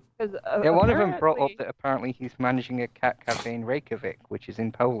 because one of them brought up that apparently he's managing a cat cafe in Reykjavik, which is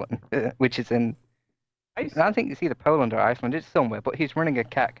in Poland, which is in. I don't think it's either Poland or Iceland. It's somewhere, but he's running a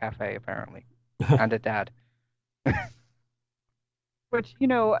cat cafe apparently, and a dad. Which, you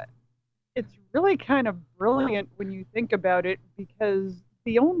know, it's really kind of brilliant when you think about it, because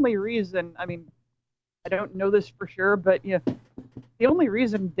the only reason, I mean, I don't know this for sure, but yeah, the only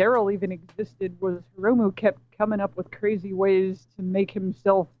reason Daryl even existed was Hiromu kept coming up with crazy ways to make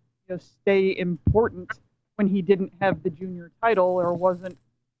himself, you know, stay important when he didn't have the junior title or wasn't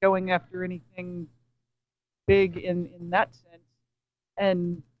going after anything big in that sense.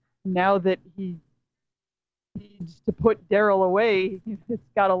 And now that he needs to put Daryl away, it's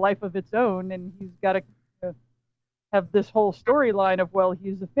got a life of its own, and he's got to have this whole storyline of, well,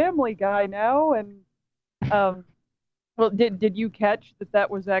 he's a family guy now. And well, did you catch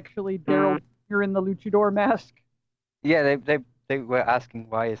that was actually Daryl Jr. in the luchador mask? Yeah, they were asking,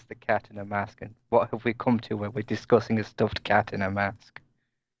 why is the cat in a mask, and what have we come to where we're discussing a stuffed cat in a mask?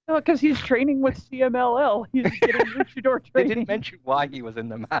 No, because he's training with CMLL. He's getting luchador training. They didn't mention why he was in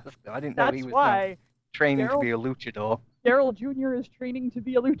the mask, though. I didn't know he was training to be a luchador. Daryl Jr. is training to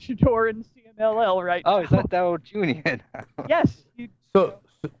be a luchador in CMLL right now. Oh, is that Daryl Jr. now? Yes. So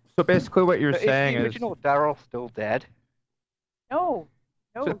basically what you're saying is the original Daryl still dead? No,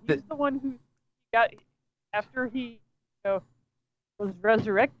 he's the one who got, after he was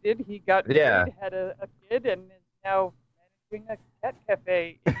resurrected, he got married, had a kid, and is now managing a cat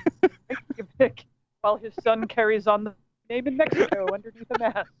cafe in Reykjavik while his son carries on the name in Mexico underneath a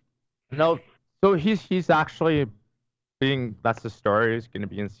mask. No, so he's actually that's the story. He's going to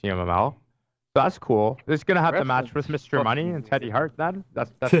be in CMLL. So that's cool. He's going to have the match with Mr. Money and Teddy Hart then?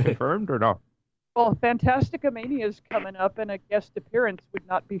 That's confirmed or no? Well, Fantastica Mania is coming up, and a guest appearance would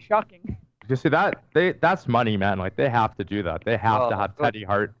not be shocking. You see that's money, man. Like, they have to do that. They have to have Teddy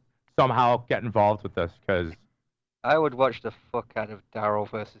Hart somehow get involved with this, because I would watch the fuck out of Daryl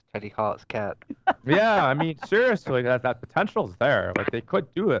versus Teddy Hart's cat. Yeah, I mean, seriously, that potential's there. Like, they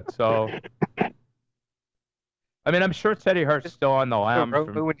could do it. So, I mean, I'm sure Teddy Hart's still on the lam. In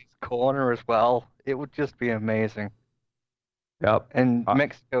his corner as well. It would just be amazing. Yep. And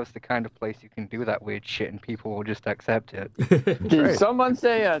Mexico's the kind of place you can do that weird shit and people will just accept it. Did someone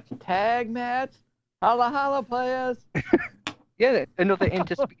say a tag match? Holla holla, players. Yeah, another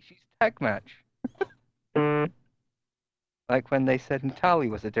interspecies tag match. Like when they said Natali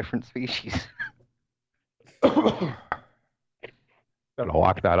was a different species. Gotta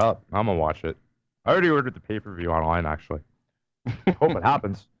lock that up. I'm gonna watch it. I already ordered the pay-per-view online, actually. Hope it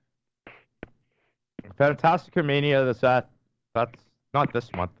happens. Fantastica Mania, that's not this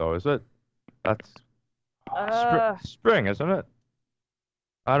month, though, is it? That's spring, isn't it?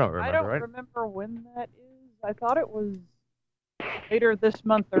 I don't remember, I don't right? remember when that is. I thought it was later this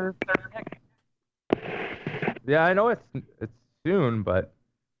month or next. Yeah, I know it's soon, but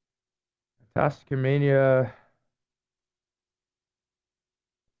Fantastica Mania.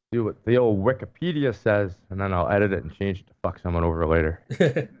 Do what the old Wikipedia says, and then I'll edit it and change it to fuck someone over later.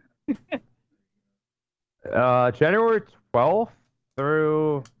 January 12th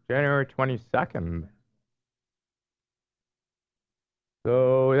through January 22nd.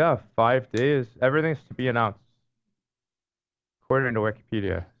 So, yeah, 5 days. Everything's to be announced, according to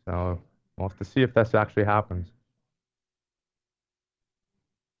Wikipedia. So, we'll have to see if this actually happens.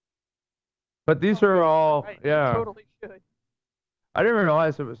 But these are all, right, yeah. Totally should. I didn't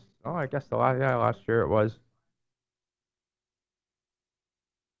realize it was. Oh, I guess last year it was.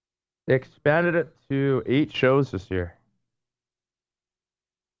 They expanded it to 8 shows this year.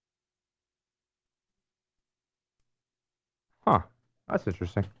 Huh. That's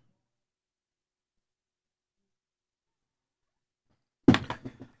interesting.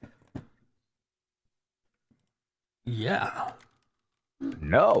 Yeah.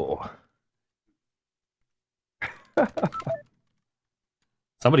 No.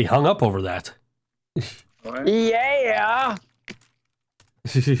 Somebody hung up over that. Yeah.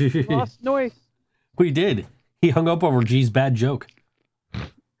 Lost noise. We did. He hung up over G's bad joke.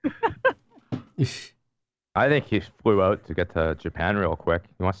 I think he flew out to get to Japan real quick.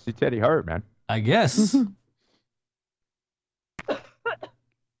 He wants to see Teddy Hart, man. I guess.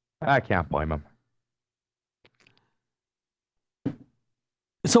 I can't blame him.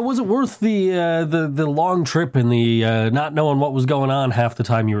 So was it worth the long trip and the not knowing what was going on half the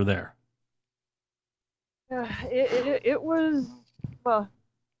time you were there? It was, well,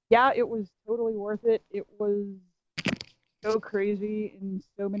 yeah, it was totally worth it. It was so crazy in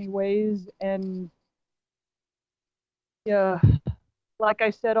so many ways, and yeah, like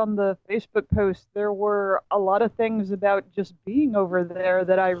I said on the Facebook post, there were a lot of things about just being over there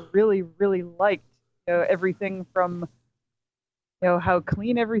that I really, really liked. Everything from how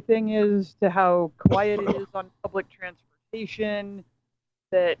clean everything is to how quiet it is on public transportation,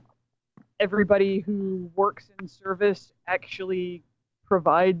 that everybody who works in service actually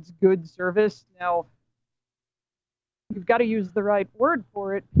provides good service. Now, you've got to use the right word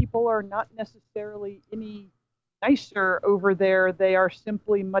for it. People are not necessarily any nicer over there. They are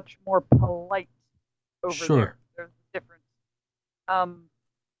simply much more polite over there. There's a difference.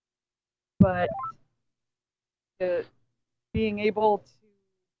 But being able to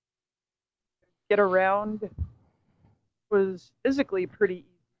get around was physically pretty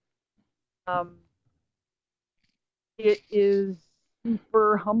easy. It is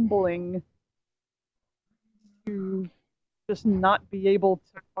super humbling to just not be able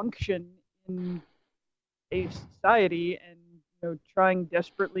to function in a society, and trying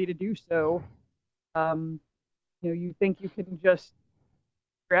desperately to do so. You think you can just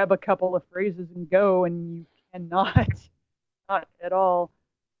grab a couple of phrases and go, and you cannot. Not at all.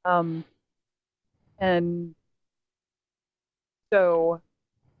 And so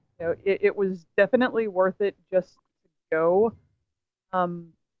it was definitely worth it just to go.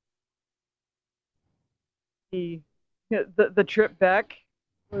 The trip back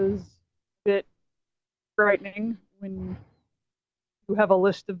was a bit frightening when you have a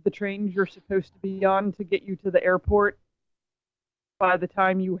list of the trains you're supposed to be on to get you to the airport by the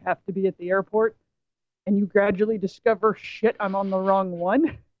time you have to be at the airport, and you gradually discover, shit, I'm on the wrong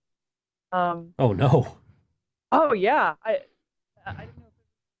one. Oh no. Oh yeah. I don't know if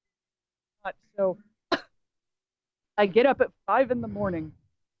it's not. So I get up at 5 a.m.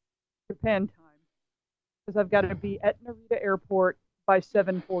 Japan time, because I've got to be at Narita Airport by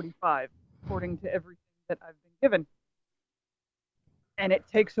 7:45, according to everything that I've been given. And it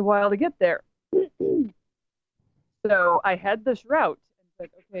takes a while to get there. So I had this route and said,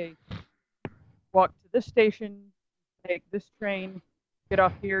 okay, walk to this station, take this train, get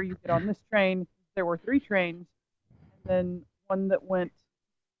off here, you get on this train. There were 3 trains, and then the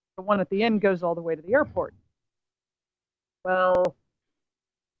one at the end goes all the way to the airport. Well,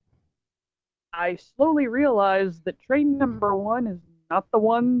 I slowly realized that train number 1 is not the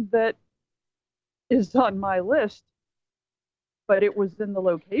one that is on my list, but it was in the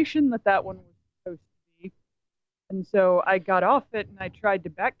location that one was supposed to be. And so I got off it and I tried to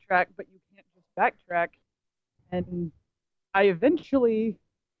backtrack, but you can't just backtrack. And I eventually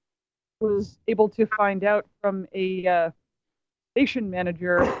was able to find out from a station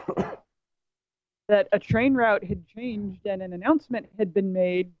manager that a train route had changed and an announcement had been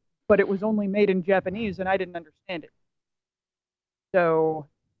made, but it was only made in Japanese and I didn't understand it. So,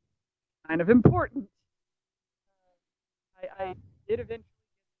 kind of important. I did eventually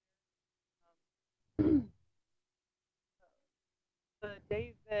the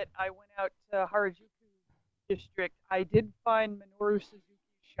day that I went out to Harajuku district, I did find Minoru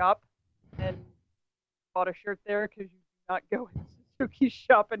Suzuki's shop and bought a shirt there, because you do not go in Suzuki's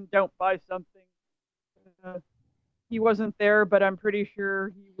shop and don't buy something. He wasn't there, but I'm pretty sure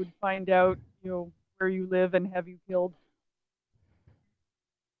he would find out, where you live and have you killed.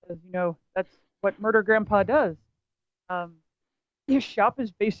 Because, that's what Murder Grandpa does. His shop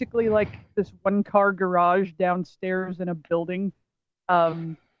is basically like this one-car garage downstairs in a building.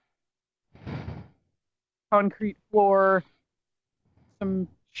 Concrete floor, some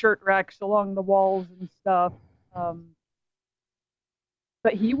shirt racks along the walls and stuff.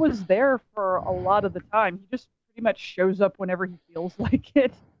 but he was there for a lot of the time. He just pretty much shows up whenever he feels like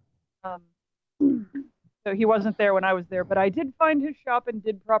it. So he wasn't there when I was there, but I did find his shop and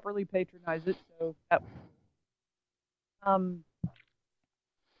did properly patronize it. So that.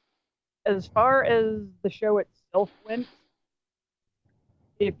 As far as the show itself went,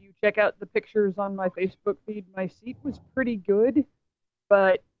 if you check out the pictures on my Facebook feed, my seat was pretty good,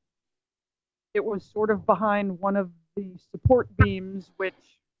 but it was sort of behind one of the support beams, which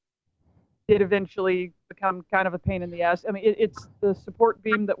did eventually become kind of a pain in the ass. I mean, it's the support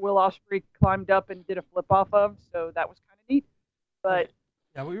beam that Will Ospreay climbed up and did a flip off of, so that was kind of neat. But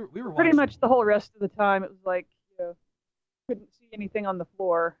yeah, we were pretty much the whole rest of the time, it was like, couldn't see anything on the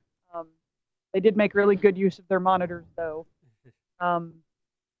floor. They did make really good use of their monitors, though. Some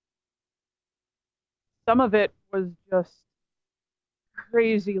of it was just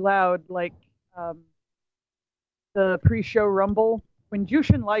crazy loud, like the pre-show rumble. When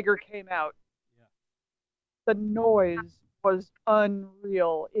Jushin Liger came out, the noise was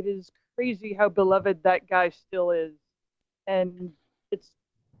unreal. It is crazy how beloved that guy still is. And it's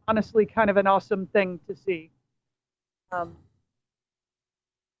honestly kind of an awesome thing to see.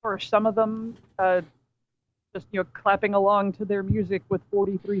 For some of them, just clapping along to their music with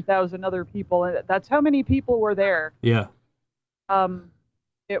 43,000 other people, and that's how many people were there. Yeah.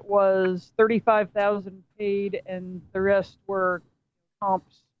 It was 35,000 paid, and the rest were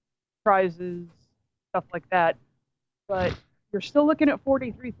comps, prizes, stuff like that. But you're still looking at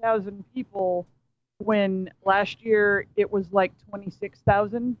 43,000 people when last year it was like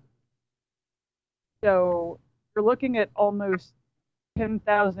 26,000. So you're looking at almost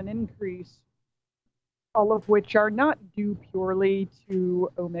 10,000 increase, all of which are not due purely to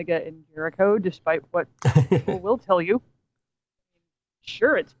Omega and Jericho, despite what people will tell you.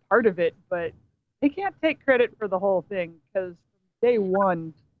 Sure, it's part of it, but they can't take credit for the whole thing, because from day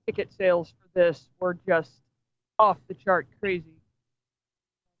one, ticket sales for this were just off the chart crazy.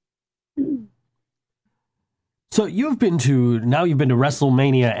 So you've been to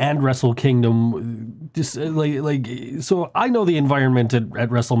WrestleMania and Wrestle Kingdom. So I know the environment at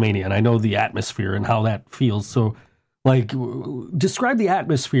WrestleMania, and I know the atmosphere and how that feels. So, describe the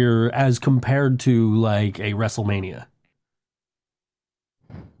atmosphere as compared to like a WrestleMania.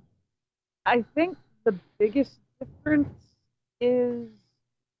 I think the biggest difference is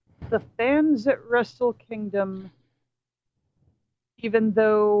the fans at Wrestle Kingdom, even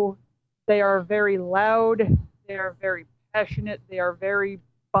though they are very loud, they are very passionate, they are very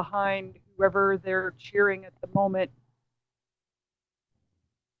behind whoever they're cheering at the moment.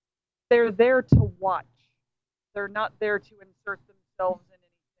 They're there to watch. They're not there to insert themselves in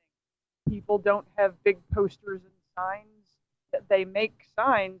anything. People don't have big posters and signs. They make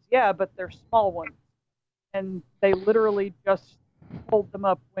signs, yeah, but they're small ones. And they literally just hold them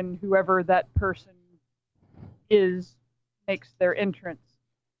up when whoever that person is makes their entrance.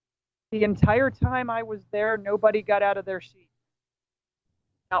 The entire time I was there, nobody got out of their seat.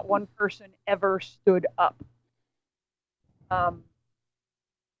 Not one person ever stood up.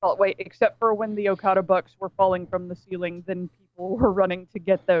 Well, wait, except for when the Okada Bucks were falling from the ceiling, then people were running to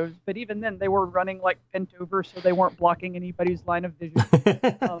get those. But even then, they were running like bent over, so they weren't blocking anybody's line of vision.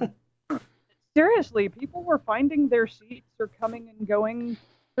 Seriously, people were finding their seats or coming and going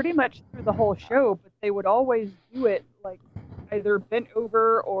pretty much through the whole show, but they would always do it like either bent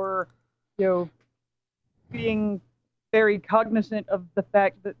over or, being very cognizant of the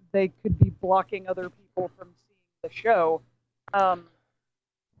fact that they could be blocking other people from seeing the show.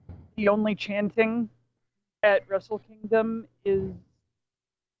 The only chanting at Wrestle Kingdom is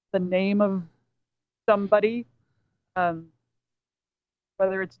the name of somebody.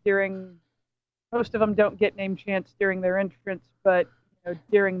 Whether it's most of them don't get name chants during their entrance, but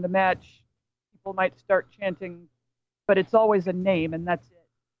during the match, people might start chanting, but it's always a name, and that's it.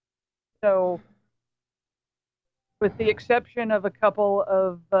 So, with the exception of a couple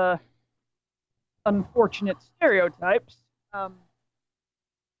of unfortunate stereotypes,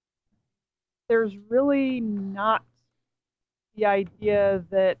 there's really not the idea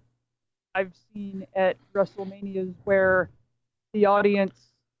that I've seen at WrestleManias where the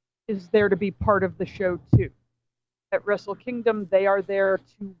audience is there to be part of the show too. At Wrestle Kingdom, they are there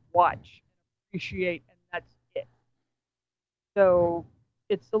to watch and appreciate, and that's it. So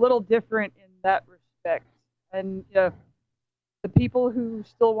it's a little different in that respect. And the people who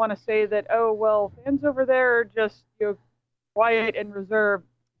still want to say that, oh, well, fans over there are just quiet and reserved,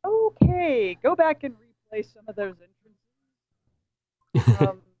 okay, go back and replay some of those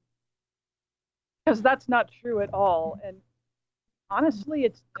entrances. Because that's not true at all. And honestly,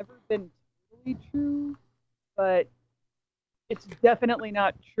 it's never been totally true, but it's definitely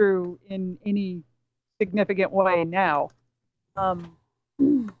not true in any significant way now.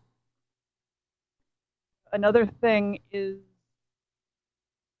 Another thing is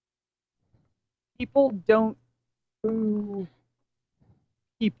people don't boo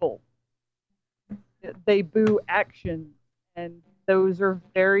people. They boo action, and those are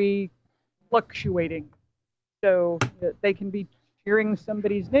very fluctuating. So they can be cheering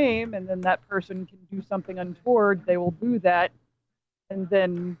somebody's name, and then that person can do something untoward. They will boo that, and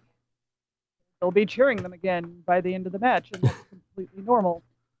then they'll be cheering them again by the end of the match, and that's completely normal.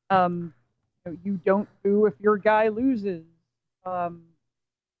 You don't boo if your guy loses. You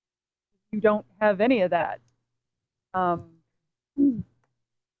don't have any of that.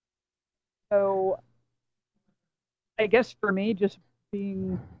 So I guess for me, just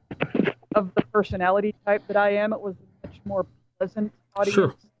being of the personality type that I am, it was a much more pleasant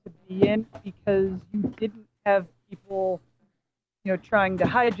audience to be in, because you didn't have people, trying to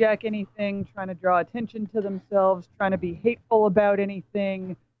hijack anything, trying to draw attention to themselves, trying to be hateful about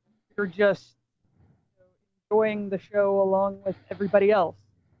anything. You're just enjoying the show along with everybody else.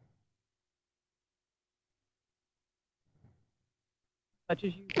 Much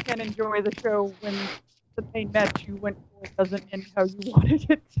as you can enjoy the show when the main match you went for doesn't end how you wanted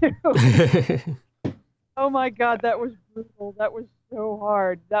it to. Oh my God, that was brutal. That was so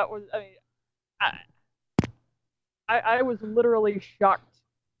hard. That was, I was literally shocked,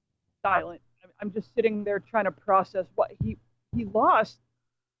 silent. I'm just sitting there trying to process what he lost.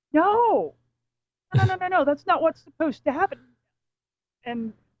 No, that's not what's supposed to happen.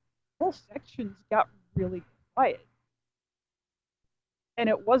 And whole sections got really quiet. And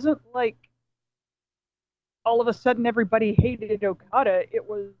it wasn't like all of a sudden everybody hated Okada. It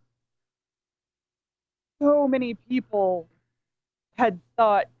was so many people had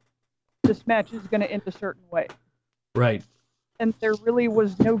thought this match is going to end a certain way. Right. And there really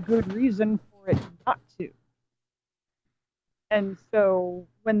was no good reason for it not to. And so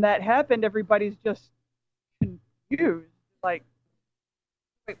when that happened, everybody's just confused. Like,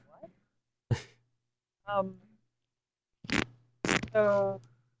 wait, what? So,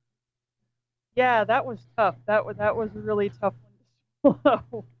 yeah, that was tough. That was a really tough one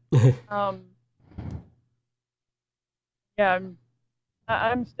to swallow. Yeah,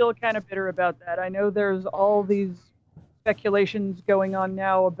 I'm still kind of bitter about that. I know there's all these speculations going on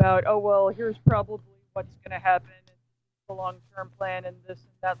now about, oh, well, here's probably what's going to happen, and the long-term plan, and this and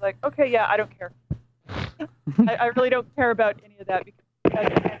that. Like, okay, yeah, I don't care. I really don't care about any of that, because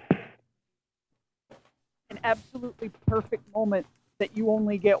that's an absolutely perfect moment that you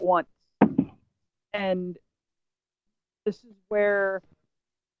only get once. And this is where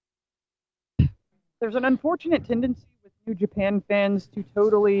there's an unfortunate tendency with New Japan fans to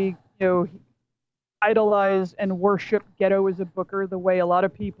totally, idolize and worship Gedo as a booker the way a lot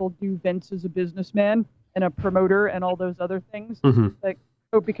of people do Vince as a businessman and a promoter and all those other things. Mm-hmm. Like,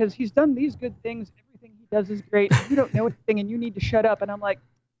 oh, because he's done these good things, everything he does is great, you don't know anything and you need to shut up. And I'm like,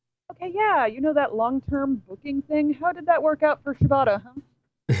 okay, yeah, that long-term booking thing, how did that work out for Shibata,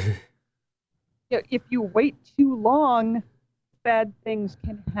 huh? If you wait too long, bad things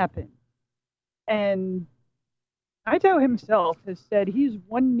can happen. And Naito himself has said he's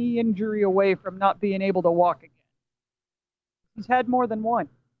one knee injury away from not being able to walk again. He's had more than one.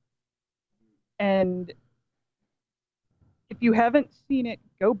 And if you haven't seen it,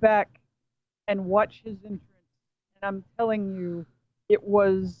 go back and watch his entrance. And I'm telling you, it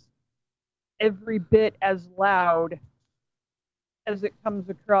was every bit as loud as it comes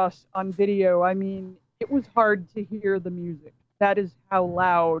across on video. I mean, it was hard to hear the music. That is how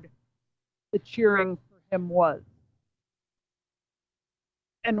loud the cheering for him was.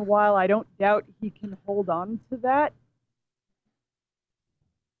 And while I don't doubt he can hold on to that,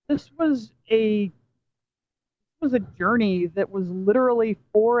 this was a journey that was literally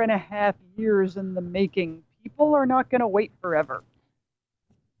 4.5 years in the making. People are not going to wait forever.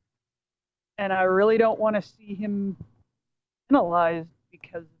 And I really don't want to see him penalized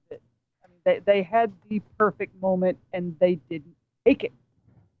because of it. I mean, they had the perfect moment and they didn't take it.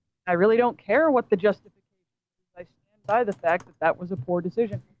 I really don't care what the justification is. I stand by the fact that that was a poor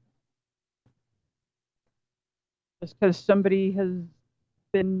decision. Just because somebody has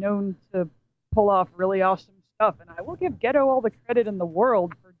been known to pull off really awesome stuff. And I will give Gedo all the credit in the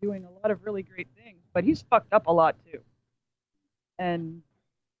world for doing a lot of really great things, but he's fucked up a lot too. And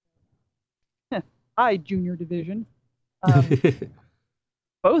junior division.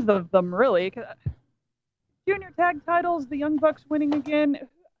 Both of them, really. Junior tag titles, the Young Bucks winning again.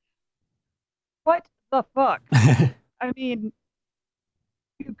 What the fuck? I mean,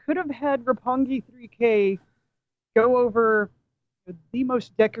 you could have had Roppongi 3K go over the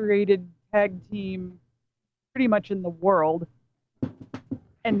most decorated tag team pretty much in the world,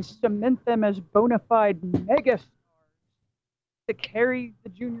 and cement them as bona fide megastars to carry the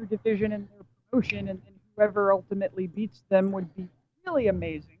junior division in their promotion, and whoever ultimately beats them would be really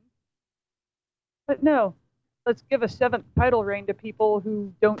amazing. But no, let's give a 7th title reign to people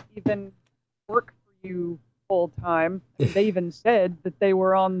who don't even work for you full time. They even said that they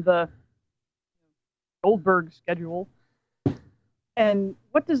were on the Goldberg schedule. And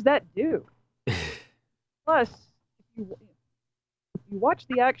what does that do? Plus, if you watch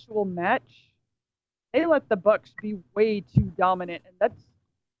the actual match, they let the Bucks be way too dominant, and that's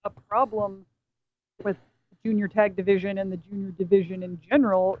a problem with the junior tag division and the junior division in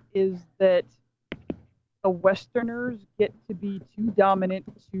general, is that the Westerners get to be too dominant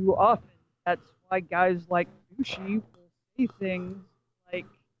too often. That's why guys like Bushi will say things like,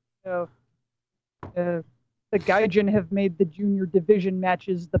 the Gaijin have made the junior division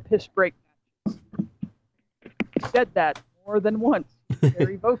matches the piss break matches. He said that more than once. He's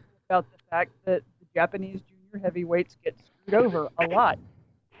very vocal about the fact that the Japanese junior heavyweights get screwed over a lot.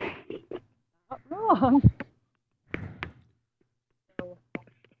 Not wrong. So,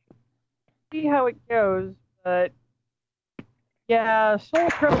 see how it goes, but yeah, Soul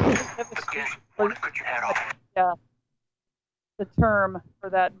Pro is devastating. Yeah, the term for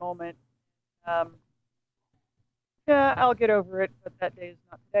that moment. Yeah, I'll get over it, but that day is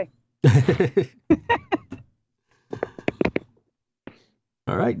not today.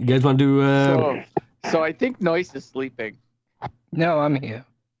 All right, you guys want to do? So I think Noise is sleeping. No, I'm here.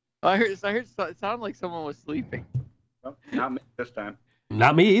 I heard it sounded like someone was sleeping. Well, not me this time.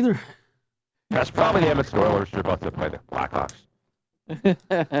 Not me either. That's probably the Emmett Oilers are about to play the Blackhawks.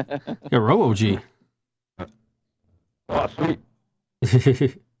 Yeah, Robo-G. Oh, sweet.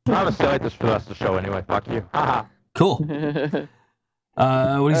 I'm gonna stay like this for the rest of the show anyway. Fuck you. Haha. Cool. What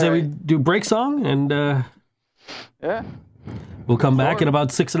do you say we do break song and Yeah. we'll come back in about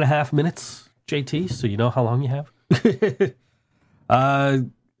 6.5 minutes, JT, so you know how long you have.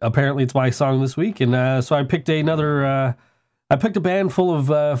 Apparently it's my song this week, and so I picked I picked a band full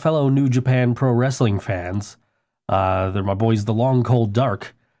of fellow New Japan Pro Wrestling fans. They're my boys, The Long Cold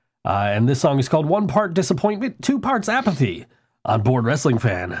Dark. And this song is called 1 Part Disappointment, 2 Parts Apathy on Board Wrestling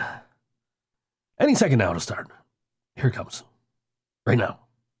Fan. Any second now to start. Here it comes. Right now.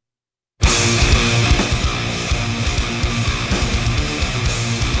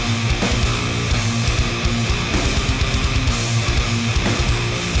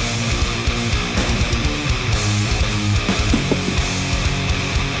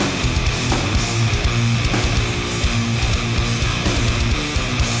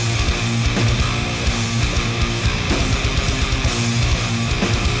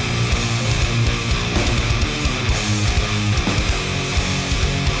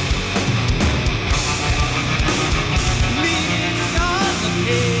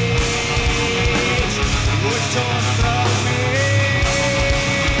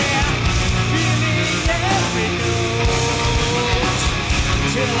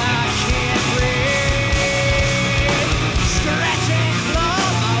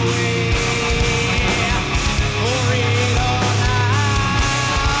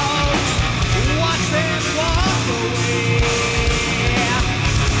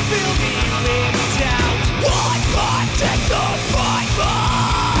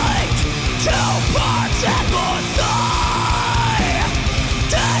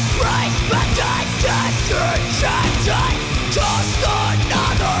 Just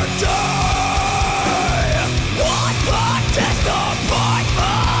another day.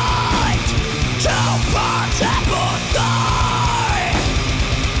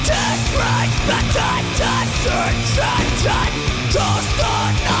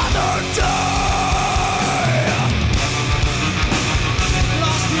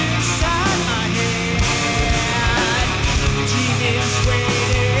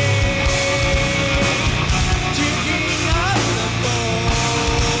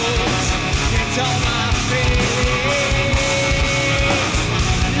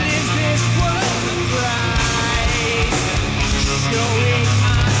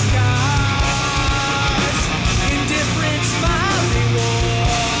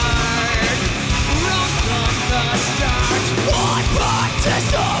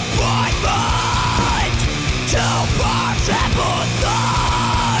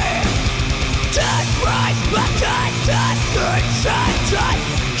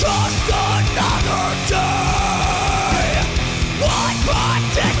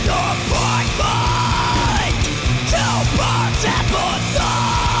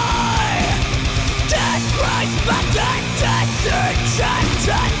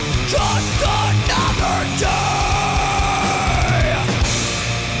 Just another day.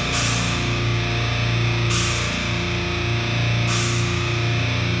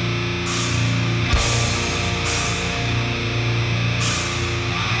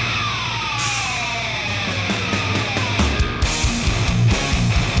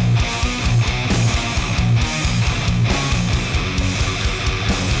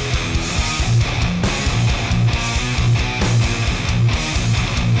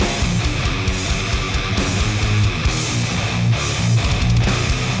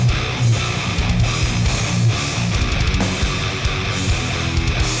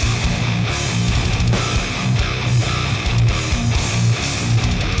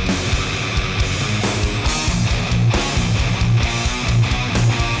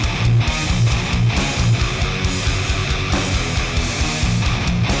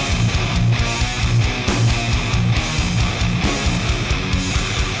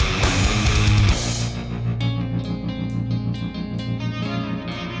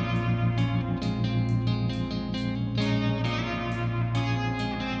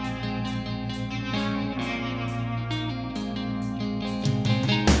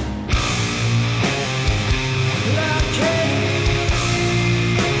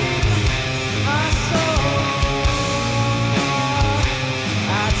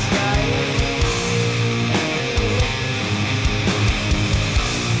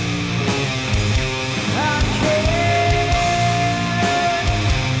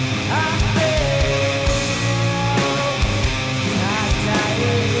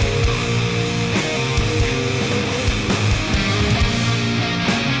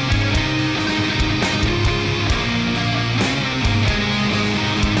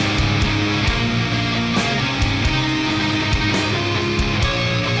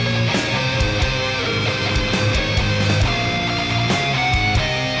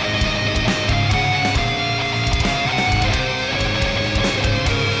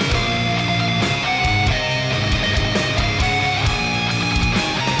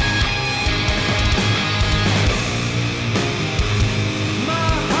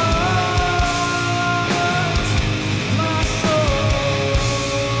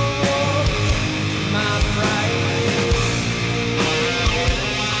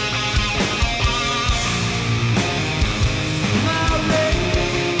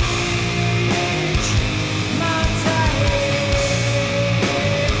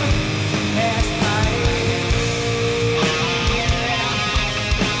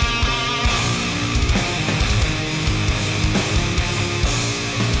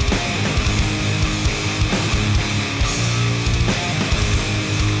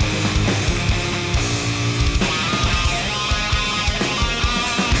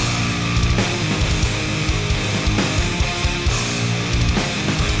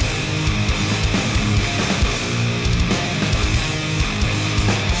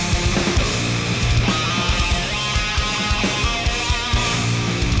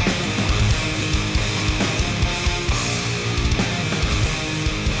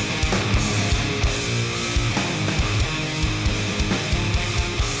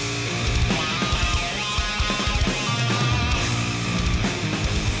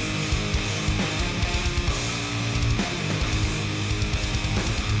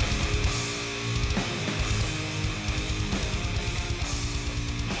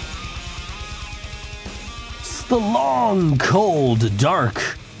 The long, cold,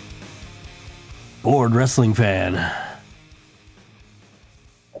 dark bored wrestling fan.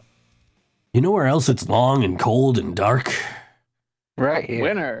 You know where else it's long and cold and dark? Right here.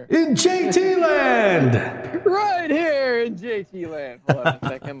 Winner. In JT Land! Right here in JT Land. Hold on a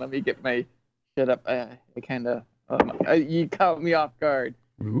second. Let me get my shit up. I kind of... you caught me off guard.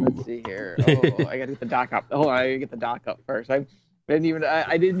 Ooh. Let's see here. Oh, I gotta get the doc up. Hold on, I gotta get the doc up first. I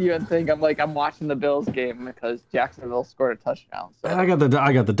didn't even think. I'm watching the Bills game because Jacksonville scored a touchdown. So. I got the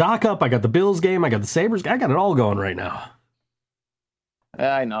doc up. I got the Bills game. I got the Sabres. I got it all going right now.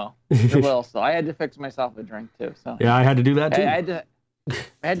 I know. You're a little slow. I had to fix myself a drink too. So yeah, I had to do that too.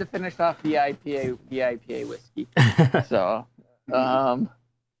 I had to finish off the IPA whiskey. So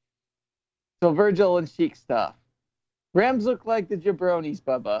Virgil and Sheik stuff. Rams look like the jabronis,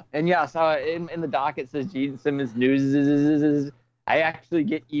 Bubba. And yes, in the doc it says Gene Simmons news. I actually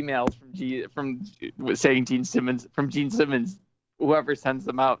get emails from saying Gene Simmons, from Gene Simmons, whoever sends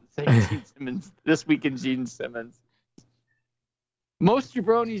them out, saying Gene Simmons, this week in Gene Simmons. Most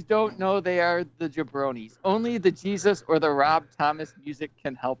jabronis don't know they are the jabronis. Only the Jesus or the Rob Thomas music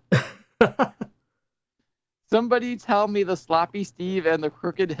can help them. Somebody tell me the Sloppy Steve and the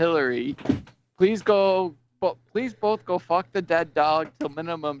Crooked Hillary. Please go please both go fuck the dead dog till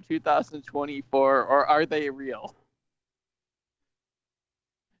minimum 2024, or are they real?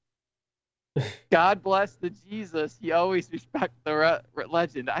 God bless the Jesus. He always respect the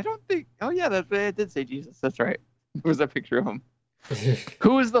legend. I don't think. Oh yeah, it did say Jesus. That's right. There was a picture of him.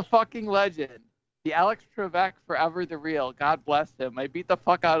 Who is the fucking legend? The Alex Trebek, forever the real. God bless him. I beat the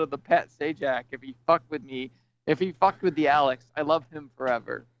fuck out of the Pat Sajak if he fucked with me. If he fucked with the Alex, I love him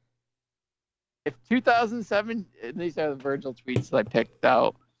forever. If 2007, and these are the Virgil tweets that I picked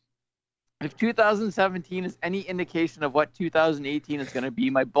out. If 2017 is any indication of what 2018 is going to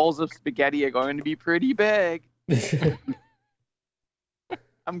be, my bowls of spaghetti are going to be pretty big.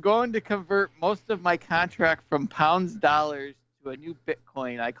 I'm going to convert most of my contract from pounds, dollars to a new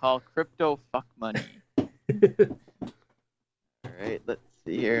Bitcoin I call crypto fuck money. All right, let's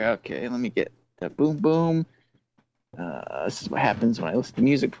see here. Okay, let me get the boom boom. This is what happens when I listen to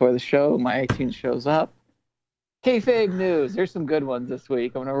music before the show. My iTunes shows up. Kayfabe news. There's some good ones this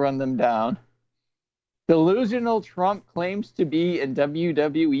week. I'm going to run them down. Delusional Trump claims to be in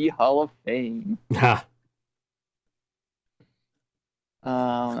WWE Hall of Fame.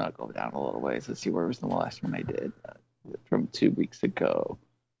 I'll go down a little ways. Let's see, where was the last one I did from 2 weeks ago.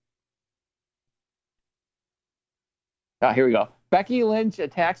 Here we go. Becky Lynch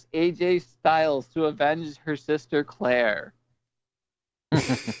attacks AJ Styles to avenge her sister Claire.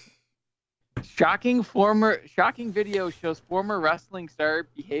 Shocking video shows former wrestling star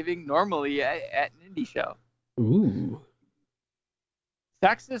behaving normally at an indie show. Ooh.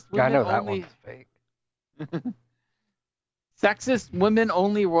 Sexist women I know that only. one's fake. Sexist women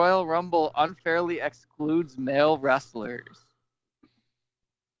only Royal Rumble unfairly excludes male wrestlers.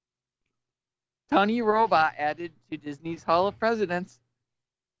 Tony Robot added to Disney's Hall of Presidents.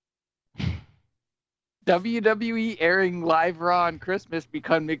 WWE airing live Raw on Christmas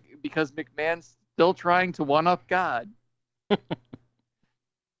because McMahon's still trying to one-up God.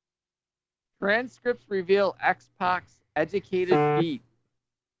 Transcripts reveal X-Pac's educated feet.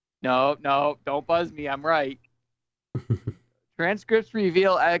 No, don't buzz me. I'm right. Transcripts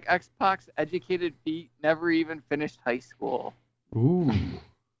reveal X-Pac's educated feet never even finished high school. Ooh.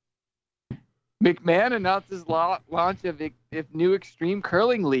 McMahon announces launch of new Extreme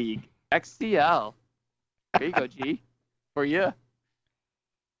Curling League, XCL. There you go, G. For you.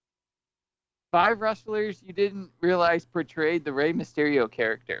 5 wrestlers you didn't realize portrayed the Rey Mysterio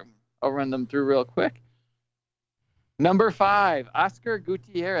character. I'll run them through real quick. Number 5, Oscar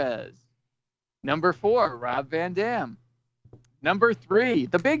Gutierrez. Number 4, Rob Van Dam. Number 3,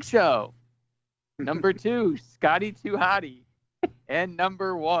 The Big Show. Number 2, Scotty 2 Hotty. And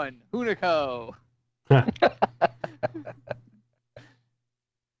number 1, Hunico.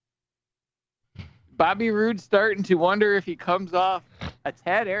 Bobby Roode's starting to wonder if he comes off a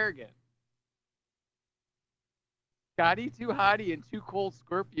tad arrogant. Scotty 2 Hotty and 2 Cold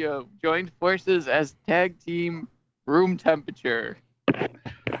Scorpio joined forces as tag team Room Temperature.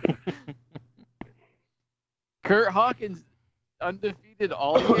 Kurt Hawkins undefeated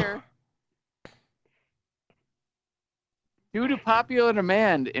all year. Due to popular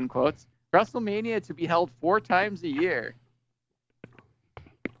demand, in quotes, WrestleMania to be held 4 times a year.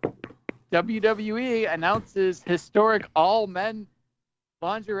 WWE announces historic all-men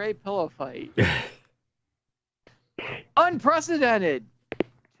lingerie pillow fight. Unprecedented!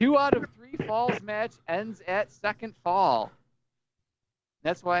 2 out of 3 falls match ends at second fall.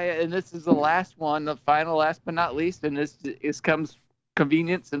 That's why, and this is the last one, the final last but not least, and this comes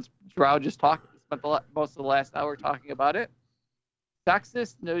convenient since Drow just spent most of the last hour talking about it.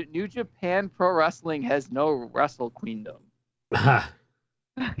 Sexist New Japan Pro Wrestling has no Wrestle Queendom.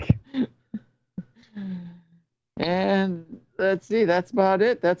 And let's see, that's about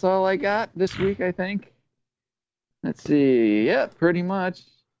it. That's all I got this week, I think. Let's see. Yep, pretty much.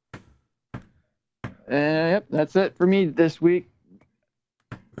 Yep, that's it for me this week.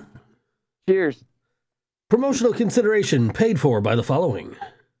 Cheers. Promotional consideration paid for by the following.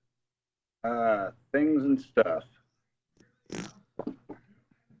 Things and stuff.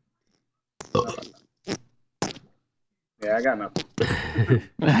 Yeah, I got nothing.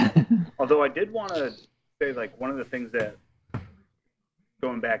 Although I did want to say, like, one of the things that,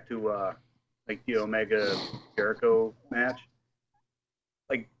 going back to, like, the Omega Jericho match,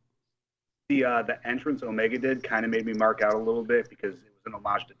 like, the entrance Omega did kind of made me mark out a little bit because it was an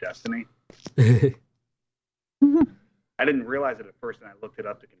homage to Destiny. I didn't realize it at first, and I looked it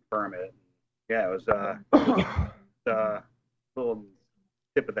up to confirm it. Yeah, it was the little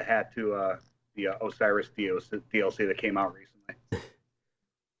tip of the hat to the Osiris DLC that came out recently.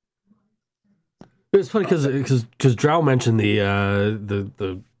 It's funny because Drow mentioned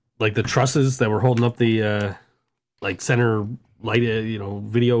the like the trusses that were holding up the like center light,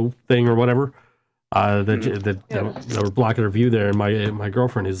 video thing or whatever. That were blocking her view there, and my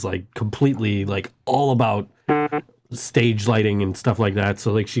girlfriend is like completely like all about stage lighting and stuff like that.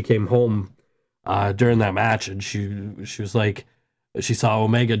 So like she came home during that match, and she was like, she saw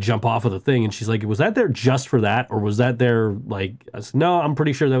Omega jump off of the thing, and she's like, was that there just for that, or was that there like? I said, no, I'm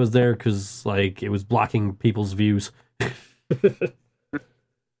pretty sure that was there because like it was blocking people's views.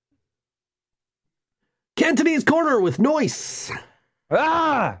 Cantonese Corner with Noise.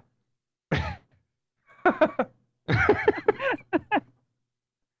 Ah.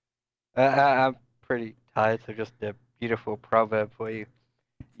 I'm pretty tired, so just a beautiful proverb for you.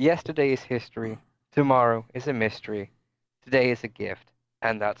 Yesterday is history. Tomorrow is a mystery. Today is a gift,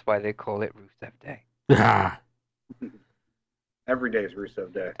 and that's why they call it Rusev Day. Every day is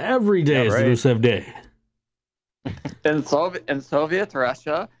Rusev Day. Every day is Rusev Day. In Soviet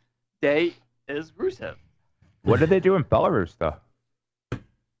Russia, day is Rusev. What did they do in Belarus, though?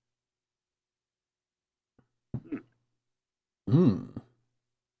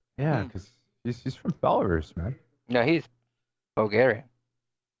 Yeah, because he's from Belarus, man. No, he's Bulgarian.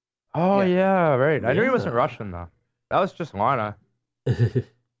 Oh, yeah right. I knew he wasn't Russian, though. That was just Lana.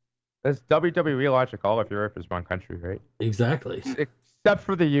 That's WWE logic. All of Europe is one country, right? Exactly. Except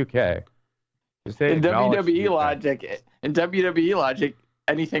for the UK. In WWE logic,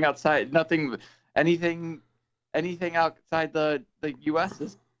 anything outside, anything outside the US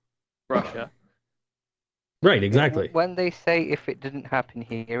is Russia. Right, exactly. When they say if it didn't happen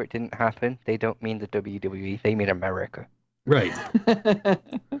here, it didn't happen, they don't mean the WWE, they mean America. Right.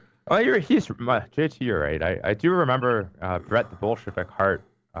 Oh, JT, you're right. I do remember Bret the Bolshevik Hart.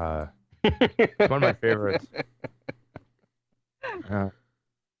 It's one of my favorites. It's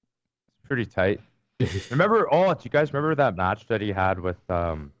pretty tight. Do you guys remember that match that he had with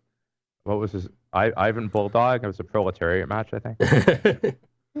what was his Ivan Bulldog? It was a proletariat match, I think.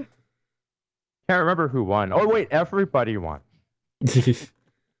 Can't remember who won. Oh wait, everybody won.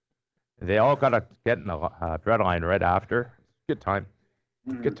 They all got to get in the breadline right after. Good time.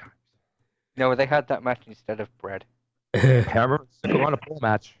 Good times. No, they had that match instead of bread. I remember on a pole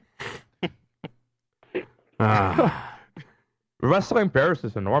match. Wrestling Bears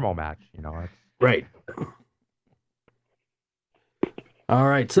is a normal match, It's... Right. All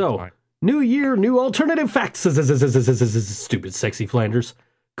right, so new year, new alternative facts. Stupid, sexy Flanders.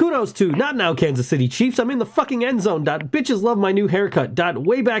 Kudos to Not Now Kansas City Chiefs. I'm in the fucking end zone. Bitches love my new haircut.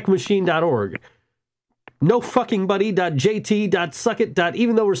 Waybackmachine.org. No fucking buddy. JT. Suckit.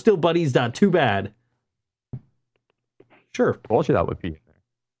 Even though we're still buddies. Too bad. Sure. Told you that would be.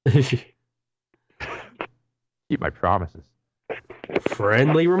 Keep my promises.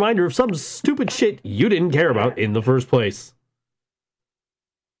 Friendly reminder of some stupid shit you didn't care about in the first place.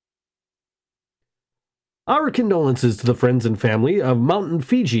 Our condolences to the friends and family of Mountain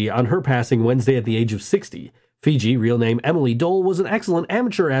Fiji on her passing Wednesday at the age of 60. Fiji, real name Emily Dole, was an excellent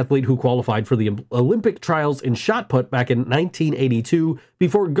amateur athlete who qualified for the Olympic trials in shot put back in 1982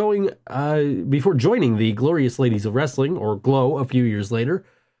 before joining the Glorious Ladies of Wrestling, or GLOW, a few years later.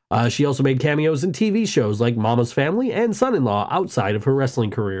 She also made cameos in TV shows like Mama's Family and Son-in-Law outside of her wrestling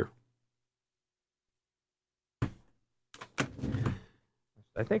career.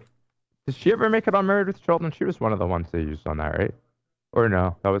 I think, did she ever make it on Married with Children? She was one of the ones they used on that, right? Or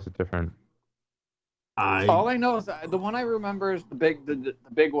no, that was a different... All I know is the one I remember is the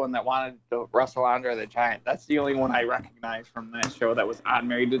big one that wanted to wrestle Andre the Giant. That's the only one I recognize from that show that was on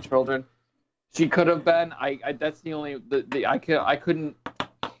Married to Children. She could have been. That's the only I couldn't.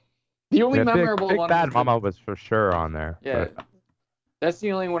 The only memorable Big one. Bad Mama was for sure on there. Yeah, but... that's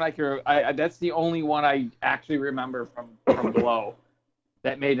the only one I can. That's the only one I actually remember from Glow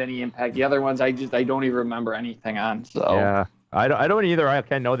that made any impact. The other ones I don't even remember anything on. So yeah. I don't either.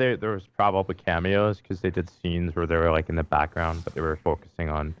 I know there was probably cameos because they did scenes where they were like in the background, but they were focusing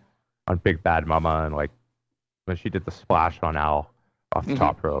on Big Bad Mama and like when she did the splash on Al off the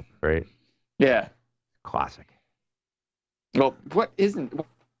top rope, right? Yeah, classic. Well, what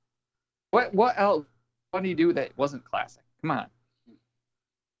else? What do you do that wasn't classic? Come on.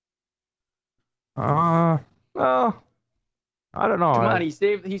 Well, I don't know. Come on,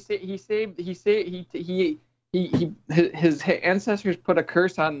 his ancestors put a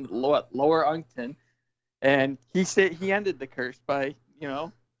curse on Lower Uncton, and he ended the curse by,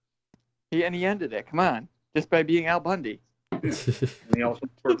 he ended it. Come on, just by being Al Bundy. And he also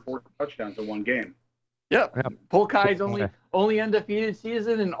scored 4 touchdowns in one game. Yep. Polkai's only undefeated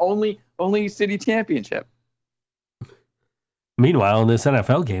season and only city championship. Meanwhile, in this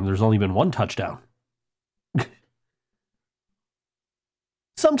NFL game, there's only been 1 touchdown.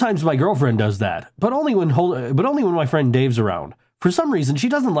 Sometimes my girlfriend does that, but only when my friend Dave's around. For some reason, she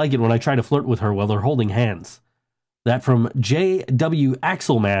doesn't like it when I try to flirt with her while they're holding hands. That from JW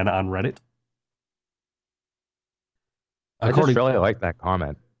Axelman on Reddit. I just really like that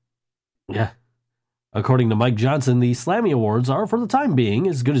comment. Yeah. According to Mike Johnson, the Slammy Awards are, for the time being,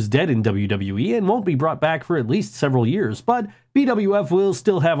 as good as dead in WWE and won't be brought back for at least several years, but BWF will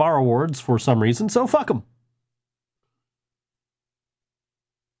still have our awards for some reason, so fuck them.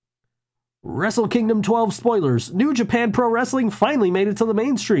 Wrestle Kingdom 12 spoilers. New Japan Pro Wrestling finally made it to the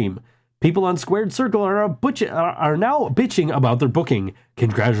mainstream. People on Squared Circle are now bitching about their booking.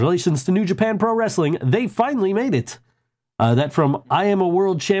 Congratulations to New Japan Pro Wrestling. They finally made it. That from I Am a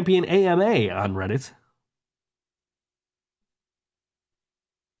World Champion AMA on Reddit.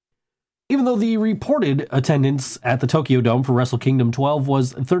 Even though the reported attendance at the Tokyo Dome for Wrestle Kingdom 12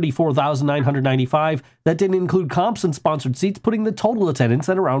 was 34,995, that didn't include comps and sponsored seats, putting the total attendance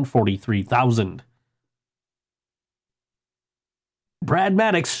at around 43,000. Brad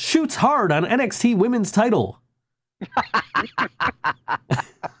Maddox shoots hard on NXT Women's title.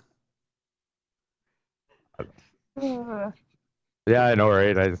 Yeah, I know,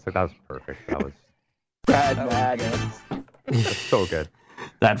 right? I just think that was perfect. That was Brad Maddox. That's so good.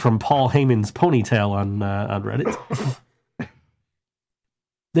 That from Paul Heyman's ponytail on Reddit.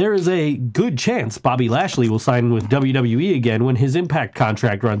 There is a good chance Bobby Lashley will sign with WWE again when his Impact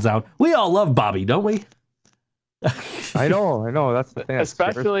contract runs out. We all love Bobby, don't we? I know. That's the thing.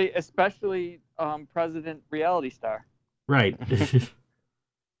 Especially President Reality Star. Right. I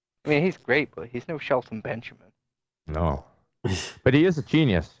mean, he's great, but he's no Shelton Benjamin. No. But he is a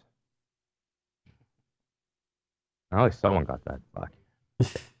genius. At least someone got that. Fuck.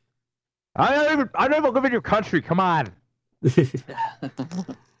 I don't even live in your country. Come on.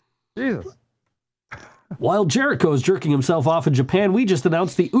 Jesus. While Jericho is jerking himself off in Japan, we just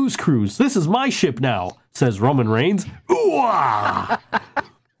announced the Ooze Cruise. This is my ship now, says Roman Reigns. Ooh-ah!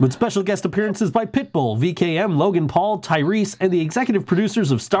 With special guest appearances by Pitbull, VKM, Logan Paul, Tyrese, and the executive producers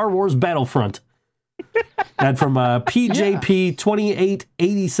of Star Wars Battlefront. That from PJP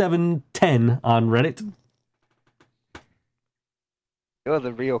 288710 on Reddit. You're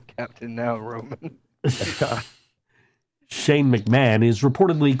the real captain now, Roman. Shane McMahon is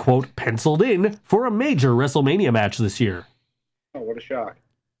reportedly, quote, penciled in for a major WrestleMania match this year. Oh, what a shock.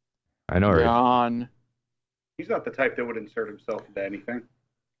 I know, right? John. He's not the type that would insert himself into anything.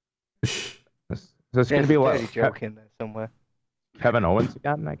 This going to be a joke in there somewhere. Kevin Owens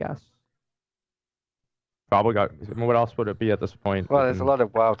again, I guess. Probably got. What else would it be at this point? Well, there's a lot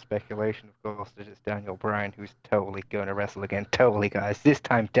of wild speculation, of course, that it's Daniel Bryan who's totally going to wrestle again. Totally, guys. This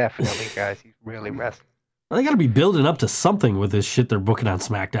time, definitely, guys. He's really wrestling. Well, they got to be building up to something with this shit they're booking on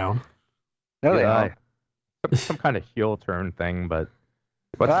SmackDown. No, they are. Some kind of heel turn thing, but.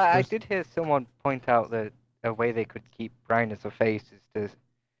 I did hear someone point out that a way they could keep Bryan as a face is to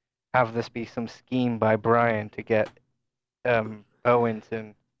have this be some scheme by Bryan to get Owens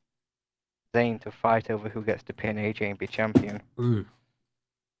and Zayn to fight over who gets to pin AJ and be champion.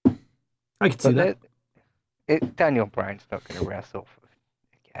 I can see that. Daniel Bryan's not going to wrestle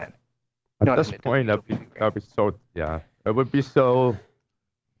again. At this point, that'd be so. Yeah, it would be so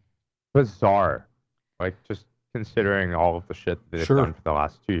bizarre. Like, just considering all of the shit that they've done for the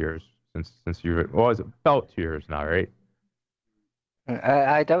last 2 years since you've. Well, it's about 2 years now, right?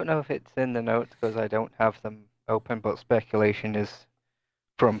 I don't know if it's in the notes because I don't have them open, but speculation is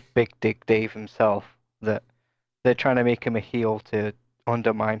from Big Dick Dave himself that they're trying to make him a heel to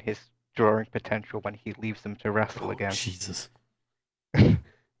undermine his drawing potential when he leaves them to wrestle again. Jesus.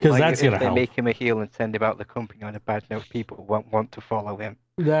 Because that's going to help. If they make him a heel and send him out the company on a bad note, people won't want to follow him.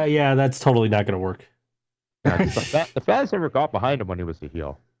 Yeah, that's totally not going to work. Yeah, the fans never got behind him when he was a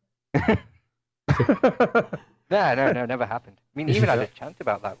heel. No, never happened. I mean, even had a chant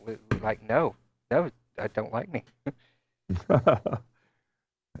about that. We're like, no, I don't like me.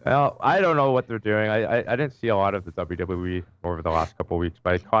 Well, I don't know what they're doing. I didn't see a lot of the WWE over the last couple of weeks,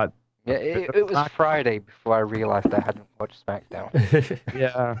 but I caught. Yeah, it was Friday before I realized I hadn't watched SmackDown.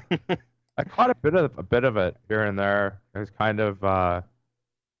 Yeah, I caught a bit of it here and there. It was kind of. I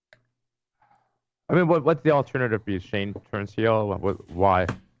mean, what's the alternative be? Shane turns heel. Why?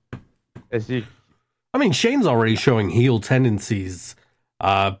 Is he? I mean, Shane's already showing heel tendencies,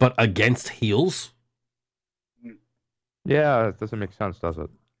 but against heels. Yeah, it doesn't make sense, does it?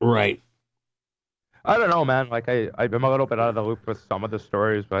 Right. I don't know, man. Like, I'm a little bit out of the loop with some of the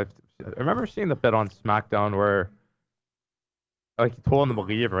stories, but I remember seeing the bit on SmackDown where, like, he told him to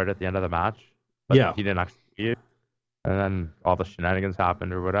leave right at the end of the match. But he didn't actually leave. And then all the shenanigans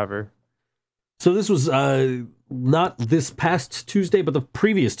happened or whatever. So this was not this past Tuesday, but the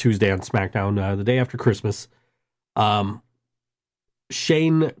previous Tuesday on SmackDown, the day after Christmas.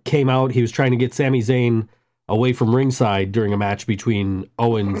 Shane came out. He was trying to get Sami Zayn away from ringside during a match between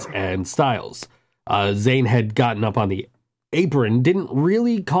Owens and Styles. Zayn had gotten up on the apron, didn't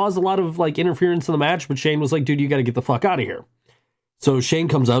really cause a lot of like interference in the match, but Shane was like, dude, you got to get the fuck out of here. So Shane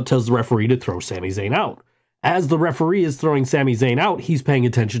comes out, tells the referee to throw Sami Zayn out. As the referee is throwing Sami Zayn out, he's paying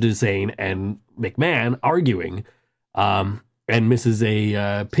attention to Zayn and McMahon arguing, and misses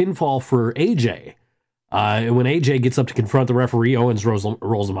a pinfall for AJ. And when AJ gets up to confront the referee, Owens rolls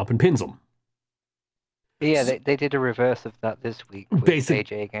him up and pins him. Yeah, they did a reverse of that this week with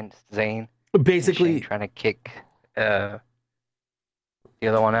AJ against Zayn. Basically, Shane trying to kick the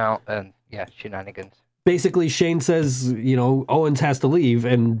other one out, and yeah, shenanigans. Basically, Shane says, Owens has to leave,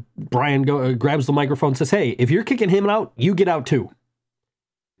 and Brian grabs the microphone and says, hey, if you're kicking him out, you get out too.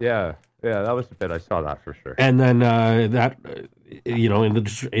 Yeah, that was the bit. I saw that for sure. And then in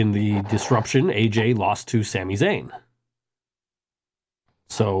the disruption, AJ lost to Sami Zayn.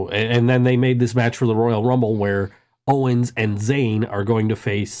 So, and then they made this match for the Royal Rumble where Owens and Zayn are going to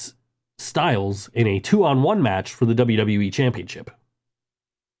face Styles in a 2-on-1 match for the WWE Championship.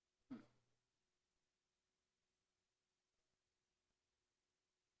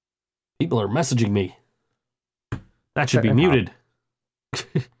 People are messaging me. That should be muted.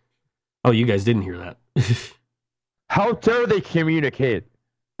 Oh, you guys didn't hear that. How dare they communicate?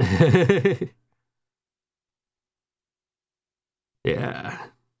 Yeah.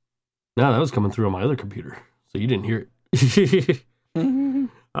 No, that was coming through on my other computer, so you didn't hear it.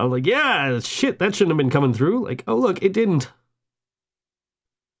 I was like, yeah, shit, that shouldn't have been coming through. Like, oh, look, it didn't.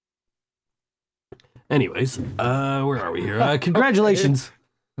 Anyways, where are we here? Congratulations.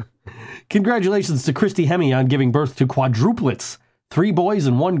 Congratulations to Christy Hemme on giving birth to quadruplets, 3 boys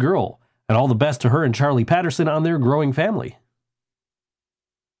and 1 girl. And all the best to her and Charlie Patterson on their growing family.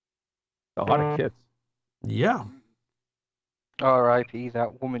 A lot of kids. Yeah. R.I.P.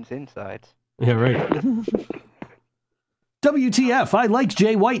 that woman's insides. Yeah, right. WTF, I like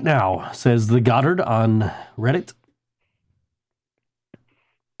Jay White now, says the Goddard on Reddit.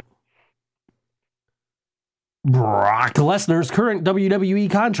 Brock Lesnar's current WWE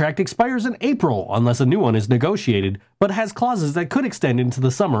contract expires in April unless a new one is negotiated, but has clauses that could extend into the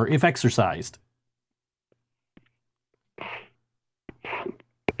summer if exercised.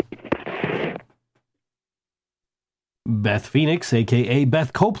 Beth Phoenix, a.k.a.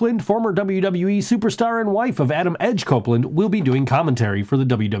 Beth Copeland, former WWE superstar and wife of Adam Edge Copeland, will be doing commentary for the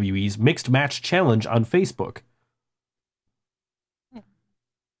WWE's Mixed Match Challenge on Facebook.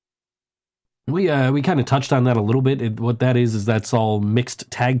 We kind of touched on that a little bit. What that is that's all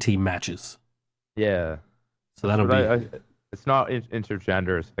mixed tag team matches. Yeah. So that'll be... it's not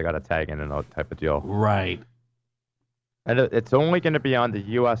intergender, so they got to tag in and out type of deal. Right. And it's only going to be on the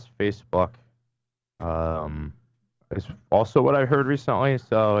U.S. Facebook. It's also what I heard recently,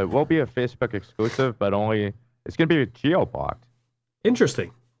 so it will be a Facebook exclusive, but it's going to be geo-blocked.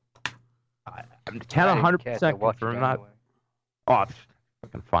 Interesting. I can't 100% confirm that. Oh, I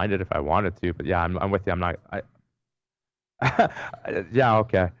can find it if I wanted to, but yeah, I'm with you. I'm not. Yeah,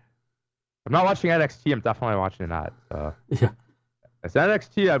 okay. I'm not watching NXT. I'm definitely watching that. So. Yeah. It's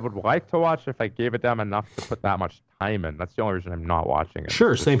NXT I would like to watch if I gave it them enough to put that much time in. That's the only reason I'm not watching it.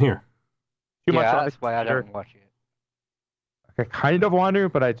 Sure, same here. Too much that's why I don't watch it. I kind of want to,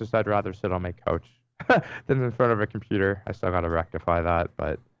 but I'd rather sit on my couch than in front of a computer. I still got to rectify that,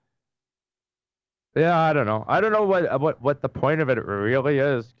 but. Yeah, I don't know. I don't know what the point of it really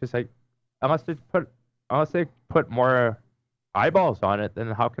is, because unless they put more eyeballs on it, then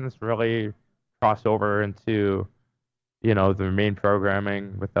how can this really cross over into, the main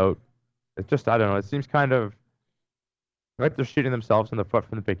programming without? It just, I don't know. It seems kind of like they're shooting themselves in the foot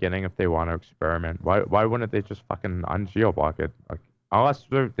from the beginning if they want to experiment. Why wouldn't they just fucking ungeo-block it? Like, unless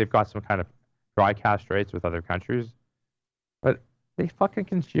they've got some kind of broadcast rates with other countries, but. They fucking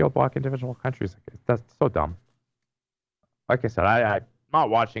can geo-block individual countries. That's so dumb. Like I said, I'm not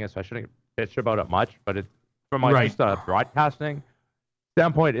watching it, so I shouldn't bitch about it much. But it's from just a broadcasting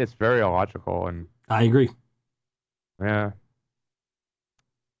standpoint, it's very illogical. And I agree. Yeah.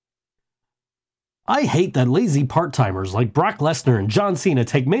 I hate that lazy part-timers like Brock Lesnar and John Cena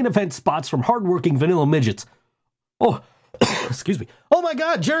take main event spots from hardworking vanilla midgets. Oh, excuse me. Oh my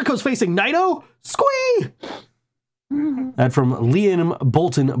God, Jericho's facing Naito? Squee! That from Liam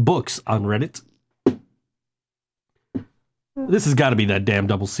Bolton Books on Reddit. This has got to be that damn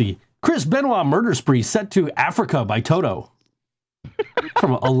double C. Chris Benoit murder spree set to Africa by Toto.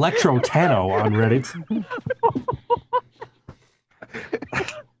 From Electro Tano on Reddit.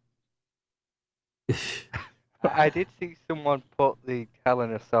 I did see someone put the Hell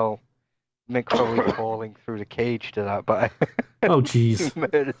in a Cell Mick Foley falling through the cage to that, but Oh, jeez.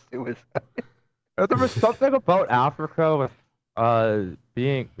 murder suicide. There was something about Africa with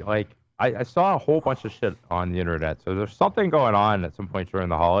being like I saw a whole bunch of shit on the internet. So there's something going on at some point during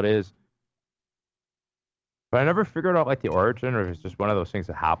the holidays. But I never figured out like the origin or if it's just one of those things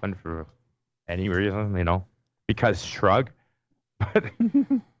that happened for any reason, you know. Because shrug. But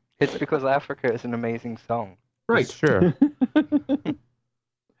It's because Africa is an amazing song. Right. Sure.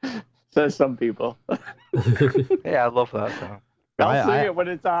 Says some people. Yeah, I love that song. I'll sing it when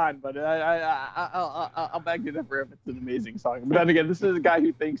it's on, but I'll beg to differ if it's an amazing song. But then again, this is a guy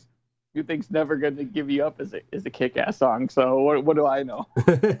who thinks "Never Gonna Give You Up" is a kick-ass song. So what do I know?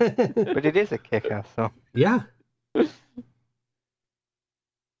 But it is a kick-ass song. Yeah.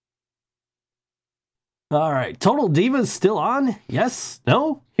 All right. Total Divas still on? Yes?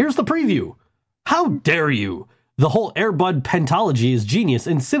 No? Here's the preview. How dare you? The whole Air Bud pentology is genius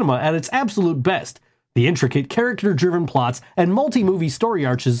in cinema at its absolute best. The intricate, character-driven plots and multi-movie story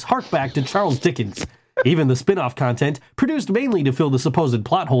arches hark back to Charles Dickens. Even the spin-off content, produced mainly to fill the supposed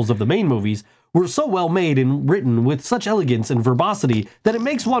plot holes of the main movies, were so well made and written with such elegance and verbosity that it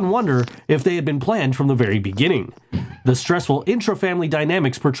makes one wonder if they had been planned from the very beginning. The stressful intra-family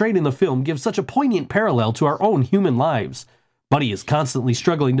dynamics portrayed in the film give such a poignant parallel to our own human lives. Buddy is constantly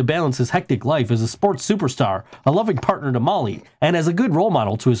struggling to balance his hectic life as a sports superstar, a loving partner to Molly, and as a good role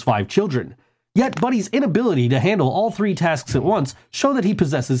model to his 5 children. Yet Buddy's inability to handle all 3 tasks at once show that he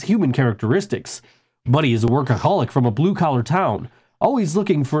possesses human characteristics. Buddy is a workaholic from a blue-collar town, always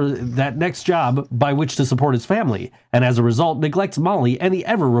looking for that next job by which to support his family, and as a result neglects Molly and the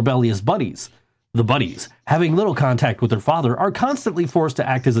ever-rebellious Buddies. The Buddies, having little contact with their father, are constantly forced to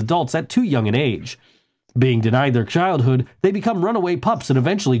act as adults at too young an age. Being denied their childhood, they become runaway pups and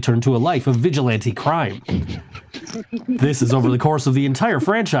eventually turn to a life of vigilante crime. This is over the course of the entire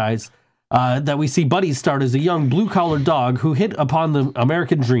franchise, that we see Buddy start as a young blue-collar dog who hit upon the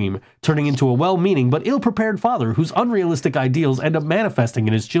American dream, turning into a well-meaning but ill-prepared father whose unrealistic ideals end up manifesting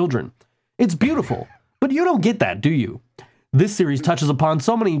in his children. It's beautiful, but you don't get that, do you? This series touches upon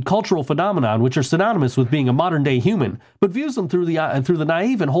so many cultural phenomena which are synonymous with being a modern-day human, but views them through the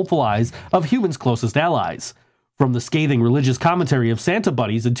naive and hopeful eyes of humans' closest allies. From the scathing religious commentary of Santa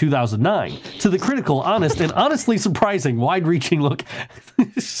Buddies in 2009 to the critical, honest, and honestly surprising wide-reaching look...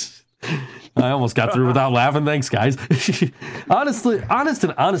 I almost got through without laughing. Thanks, guys. Honest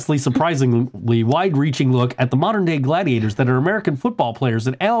and honestly surprisingly wide-reaching look at the modern-day gladiators that are American football players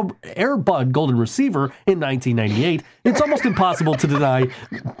and Air Bud Golden Receiver in 1998. It's almost impossible to deny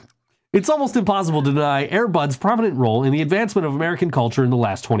Air Bud's prominent role in the advancement of American culture in the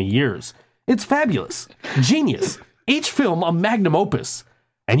last 20 years. It's fabulous, genius, each film a magnum opus,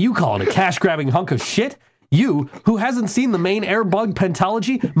 and you call it a cash-grabbing hunk of shit? You, who hasn't seen the main Air Bud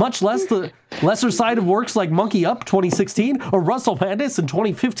pentology, much less the lesser side of works like Monkey Up 2016 or Russell Madness in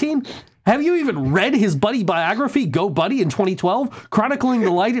 2015? Have you even read his Buddy biography, Go Buddy, in 2012, chronicling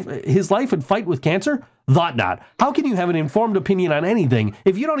his life and fight with cancer? Thought not. How can you have an informed opinion on anything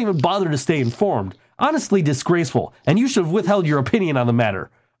if you don't even bother to stay informed? Honestly disgraceful, and you should have withheld your opinion on the matter.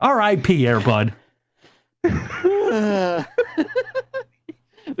 R.I.P. Air Bud.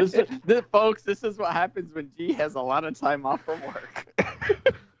 Folks, this is what happens when G has a lot of time off from work.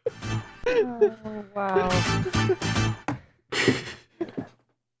 Oh, wow.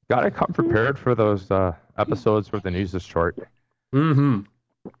 Gotta come prepared for those episodes where the news is short. Mm-hmm.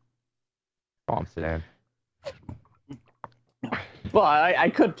 All I'm saying. Well, I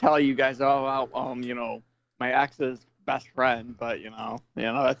could tell you guys about my ex's best friend, but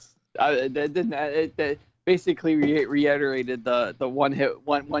that's it basically reiterated the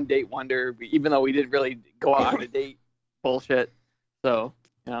one date wonder, even though we didn't really go out on a date bullshit. So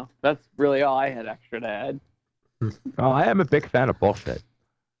that's really all I had extra to add. Oh, I am a big fan of bullshit.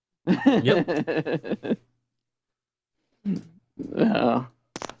 Yep.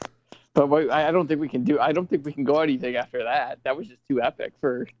 But I don't think we can go anything after that. That was just too epic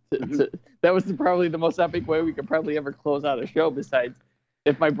that was probably the most epic way we could probably ever close out a show, besides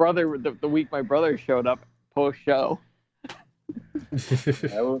if my brother, the week my brother showed up post show.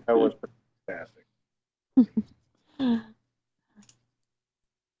 That was fantastic.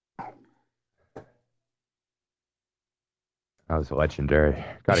 That was legendary.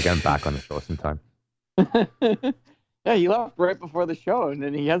 Gotta get him back on the show sometime. Yeah, he left right before the show, and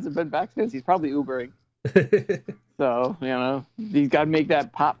then he hasn't been back since. He's probably Ubering. So, he's got to make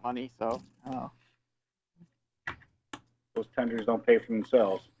that pop money. So, Those tenders don't pay for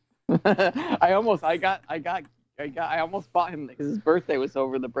themselves. I got I almost bought him because his birthday was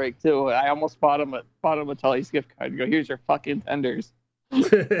over the break too. I almost bought him a Tully's gift card. Go, here's your fucking tenders.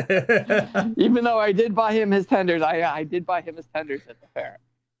 Even though I did buy him his tenders, I did buy him his tenders at the fair.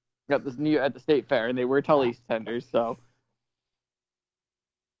 Got this new at the state fair, and they were Tully's tenders. So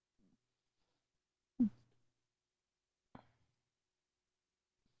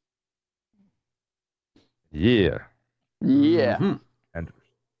Yeah. yeah. Tenders.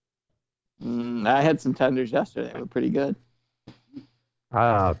 I had some tenders yesterday. They were pretty good.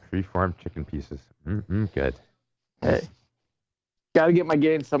 Preformed chicken pieces. Good. Hey, gotta get my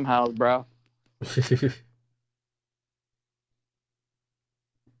gains somehow, bro.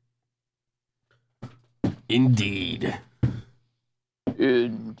 Indeed.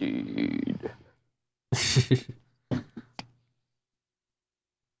 Indeed.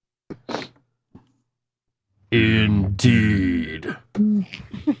 Indeed.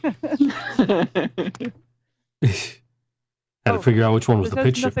 Had to figure out which one was This the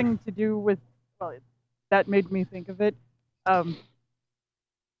has pitch. nothing to do with. Well, that made me think of it.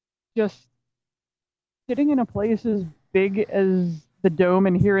 Just sitting in a place as big as the Dome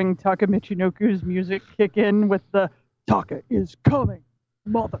and hearing Taka Michinoku's music kick in with the "Taka is coming,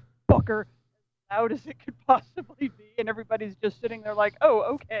 motherfucker," as loud as it could possibly be, and everybody's just sitting there like, "Oh,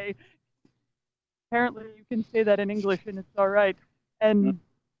 okay." Apparently, you can say that in English and it's all right. And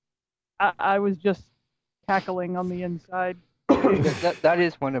I was just cackling on the inside. That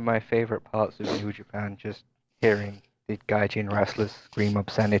is one of my favorite parts of New Japan, just hearing the gaijin wrestlers scream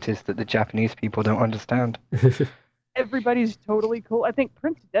obscenities that the Japanese people don't understand. Everybody's totally cool. I think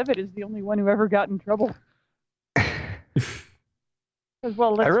Prince Devitt is the only one who ever got in trouble.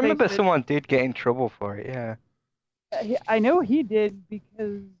 Well, I remember someone did get in trouble for it, yeah. I know he did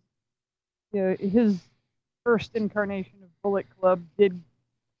because his first incarnation of Bullet Club did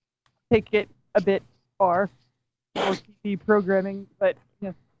take it a bit far for TV programming, but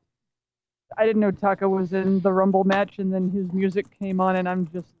I didn't know Taka was in the Rumble match, and then his music came on, and I'm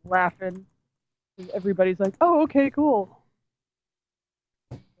just laughing. Everybody's like, "Oh, okay, cool."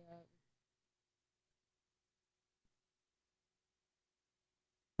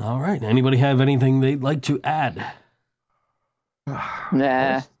 All right. Anybody have anything they'd like to add?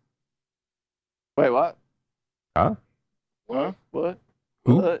 Nah. Wait, what? Huh? What? What?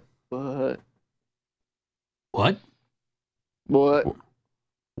 Who? What? What? What? What?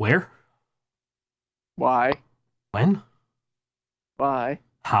 Where? Why? When? Why?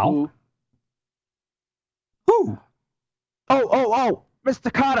 How? Who? Oh,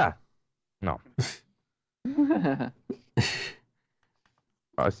 Mr. Carter. No.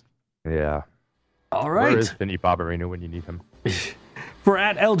 Yeah. All right. Where is Vinny Barbarino when you need him? For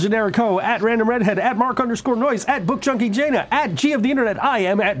at El Generico, at Random Redhead, at Mark_Noise, at Book Junkie Jaina, at G of the Internet, I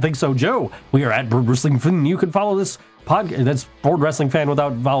am at Think So Joe. We are at Board Wrestling Fan. You can follow this podcast. That's Board Wrestling Fan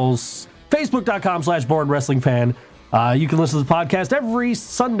without vowels. Facebook.com/Board Wrestling Fan. You can listen to the podcast every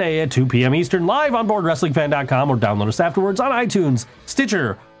Sunday at 2 p.m. Eastern, live on BoardWrestlingFan.com, or download us afterwards on iTunes,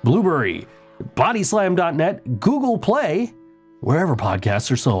 Stitcher, Blueberry, Bodyslam.net, Google Play, wherever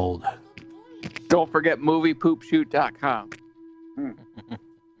podcasts are sold. Don't forget MoviePoopShoot.com. I'm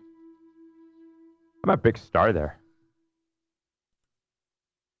a big star there.